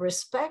be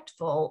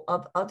respectful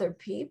of other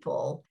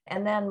people.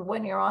 And then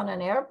when you're on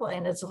an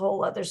airplane, it's a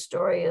whole other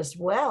story as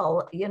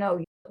well. You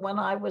know, when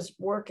I was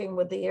working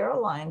with the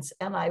airlines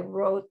and I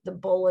wrote the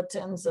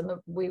bulletins and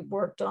we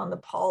worked on the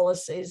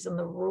policies and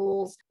the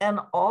rules and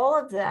all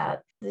of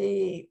that,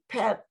 the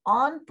pet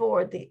on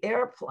board the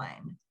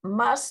airplane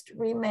must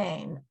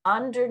remain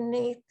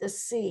underneath the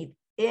seat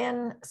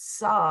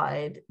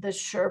inside the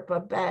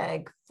Sherpa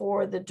bag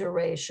for the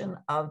duration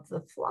of the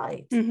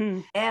flight.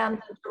 And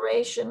the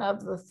duration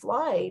of the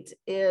flight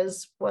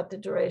is what the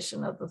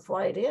duration of the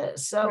flight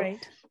is. So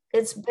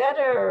it's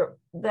better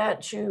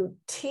that you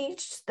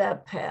teach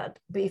that pet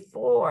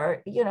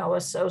before, you know,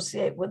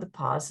 associate with a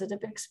positive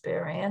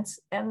experience.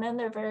 And then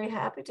they're very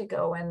happy to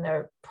go in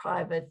their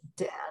private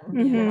den,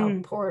 you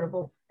know,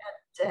 portable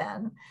pet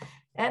den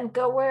and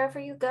go wherever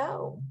you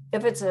go.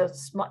 If it's a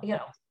small, you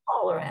know,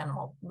 smaller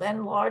animal.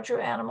 Then larger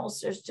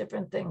animals, there's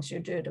different things you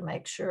do to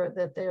make sure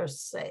that they're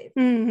safe.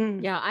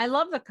 Yeah, I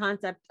love the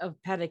concept of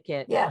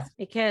pedicate. Yes.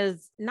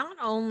 Because not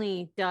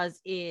only does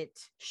it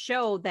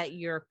show that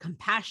you're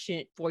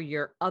compassionate for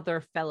your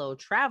other fellow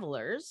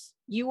travelers,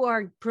 you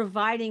are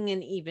providing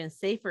an even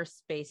safer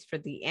space for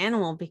the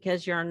animal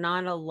because you're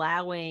not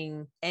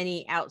allowing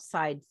any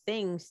outside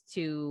things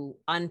to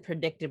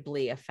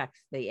unpredictably affect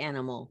the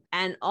animal.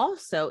 And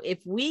also,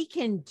 if we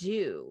can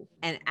do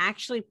and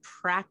actually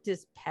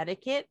practice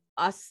pedicate,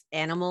 us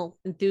animal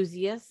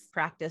enthusiasts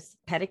practice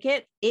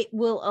pedicate, it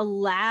will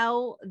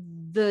allow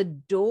the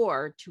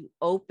door to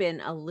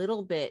open a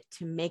little bit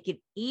to make it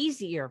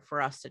easier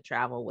for us to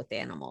travel with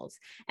animals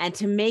and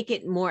to make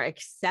it more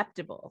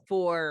acceptable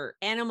for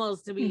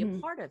animals to be a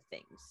part of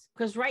things.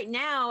 Because right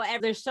now,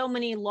 there's so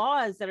many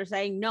laws that are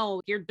saying,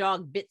 no, your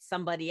dog bit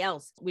somebody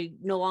else. We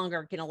no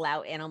longer can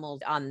allow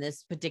animals on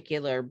this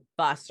particular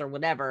bus or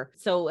whatever.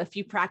 So if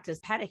you practice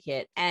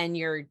pedicate and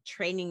you're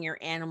training your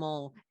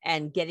animal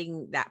and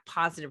getting that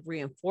positive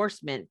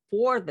reinforcement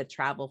for the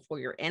travel for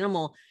your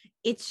animal,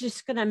 it's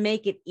just going to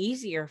make it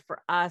easier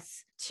for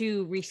us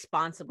to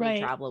responsibly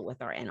travel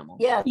with our animal.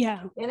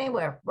 Yeah.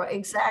 Anywhere. Right.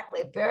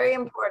 Exactly. Very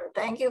important.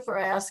 Thank you for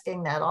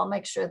asking that. I'll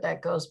make sure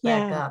that goes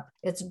back up.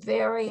 It's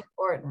very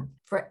important.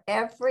 For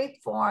every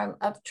form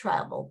of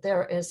travel,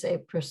 there is a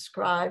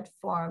prescribed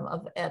form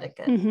of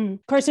etiquette. Of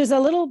course, there's a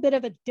little bit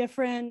of a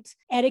different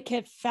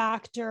etiquette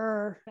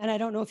factor. And I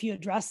don't know if you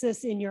address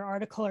this in your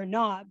article or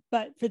not,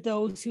 but for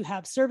those who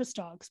have service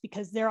dogs,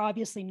 because they're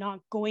obviously not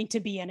going to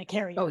be in a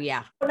carrier. Oh,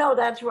 yeah. No,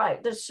 that's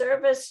right. The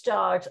service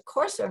dogs, of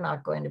course, they're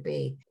not going to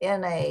be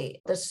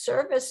the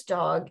service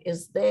dog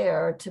is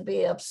there to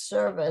be of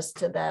service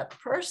to that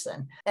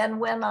person.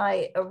 And when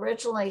I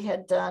originally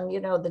had done,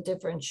 you know, the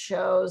different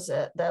shows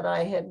that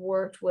I had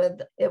worked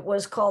with, it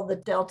was called the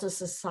Delta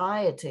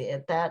Society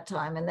at that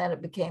time. And then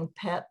it became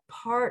Pet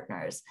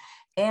Partners.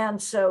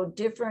 And so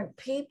different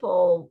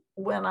people,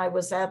 when I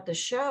was at the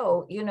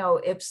show, you know,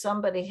 if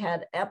somebody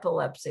had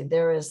epilepsy,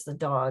 there is the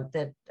dog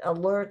that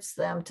alerts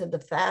them to the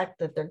fact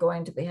that they're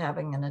going to be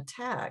having an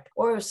attack,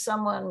 or if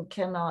someone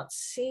cannot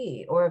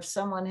see, or if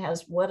someone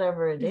has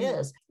whatever it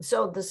is.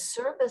 So the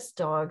service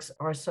dogs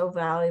are so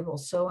valuable,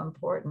 so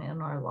important in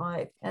our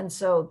life. And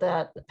so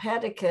that the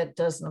pedicate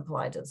doesn't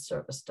apply to the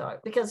service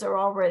dog because they're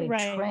already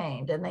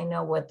trained and they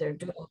know what they're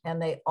doing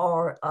and they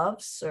are of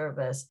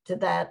service to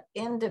that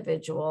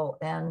individual.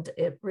 And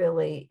it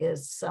really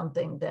is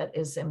something that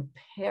is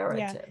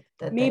imperative.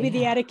 That maybe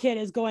the etiquette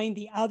is going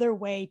the other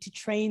way to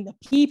train the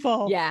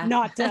people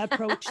not to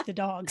approach the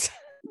dogs.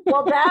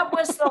 Well, that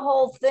was the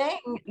whole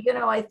thing. You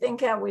know, I think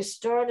how we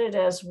started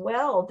as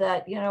well,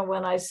 that, you know,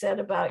 when I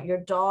said about your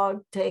dog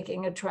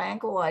taking a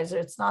tranquilizer,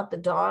 it's not the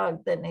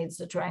dog that needs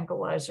the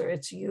tranquilizer,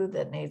 it's you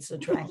that needs the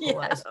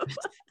tranquilizer.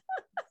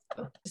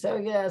 So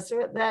yes,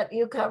 that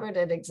you covered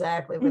it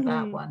exactly with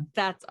that one.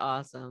 That's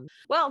awesome.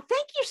 Well,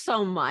 thank you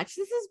so much.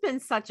 This has been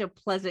such a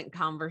pleasant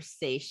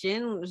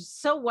conversation. It was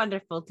so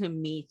wonderful to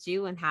meet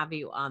you and have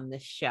you on the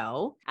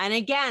show. And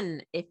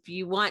again, if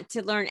you want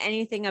to learn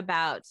anything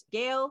about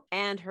Gayle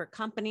and her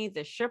company,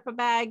 the Sherpa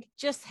Bag,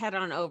 just head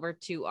on over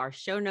to our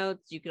show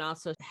notes. You can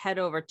also head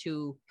over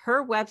to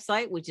her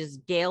website, which is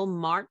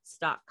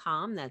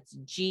GayleMartz.com. That's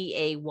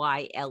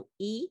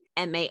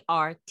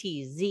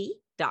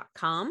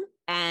GayleMartz.com.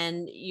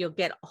 and you'll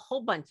get a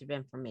whole bunch of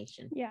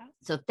information. Yeah.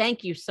 So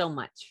thank you so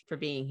much for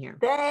being here.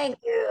 Thank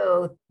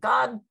you.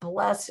 God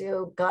bless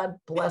you. God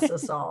bless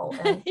us all.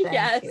 And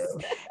thank you.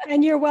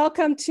 And you're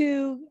welcome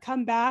to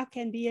come back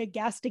and be a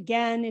guest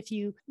again if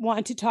you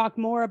want to talk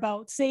more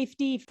about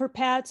safety for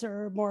pets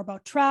or more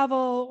about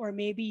travel, or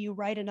maybe you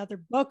write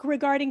another book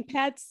regarding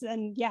pets.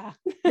 And yeah.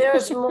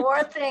 There's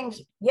more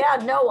things.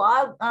 Yeah, no,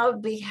 I'll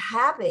be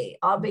happy.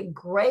 I'll be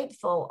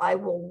grateful. I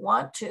will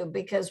want to,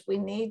 because we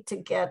need to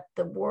get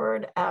the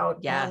word out.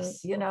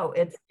 Yes. And,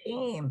 it's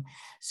team.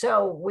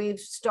 So we've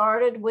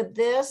started with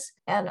this,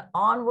 and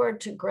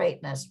onward to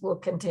greatness. We'll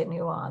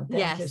continue on.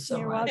 Thank you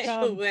so much.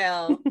 Welcome.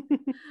 Will.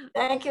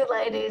 Thank you,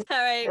 ladies. All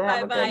right.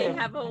 Have a Bye-bye. good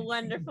Have a evening.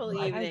 wonderful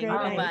Bye. evening.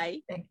 Bye. Bye-bye.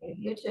 Thank you.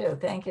 You too.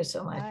 Thank you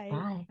so much. Bye.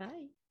 Bye.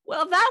 Bye.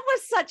 Well, that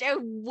was such a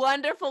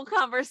wonderful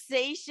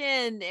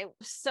conversation. It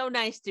was so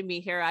nice to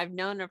meet her. I've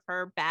known of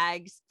her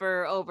bags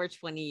for over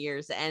 20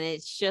 years, and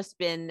it's just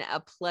been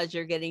a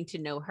pleasure getting to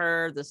know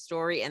her, the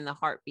story, and the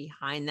heart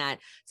behind that.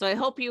 So I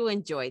hope you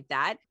enjoyed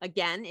that.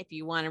 Again, if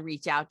you want to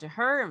reach out to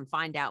her and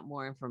find out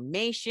more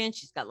information,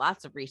 she's got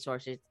lots of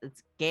resources.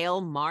 It's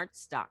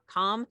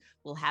GayleMartz.com.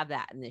 We'll have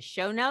that in the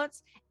show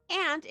notes.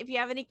 And if you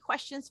have any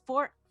questions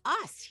for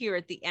us here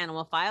at the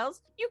Animal Files,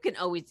 you can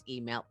always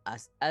email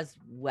us as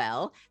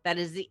well. That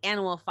is the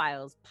Animal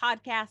Files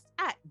podcast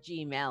at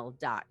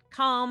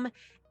gmail.com.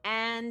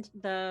 And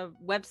the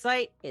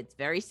website, it's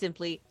very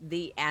simply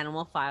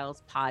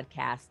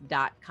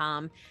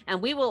theanimalfilespodcast.com.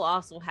 And we will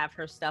also have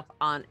her stuff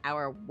on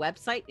our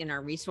website in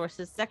our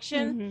resources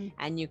section. Mm-hmm.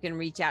 And you can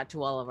reach out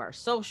to all of our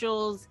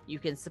socials. You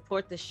can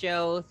support the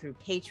show through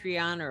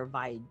Patreon or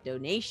via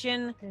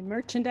donation. And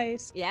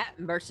merchandise. Yeah,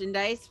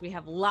 merchandise. We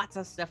have lots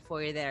of stuff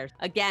for you there.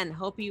 Again,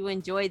 hope you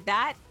enjoyed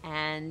that.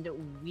 And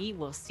we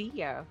will see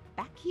you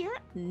back here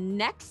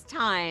next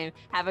time.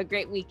 Have a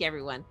great week,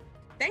 everyone.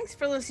 Thanks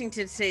for listening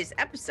to today's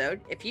episode.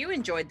 If you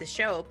enjoyed the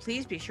show,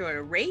 please be sure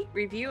to rate,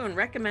 review, and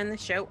recommend the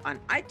show on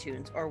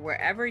iTunes or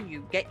wherever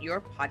you get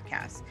your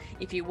podcasts.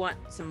 If you want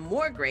some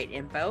more great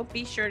info,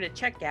 be sure to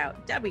check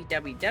out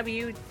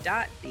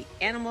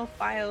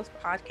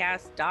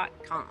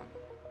www.theanimalfilespodcast.com.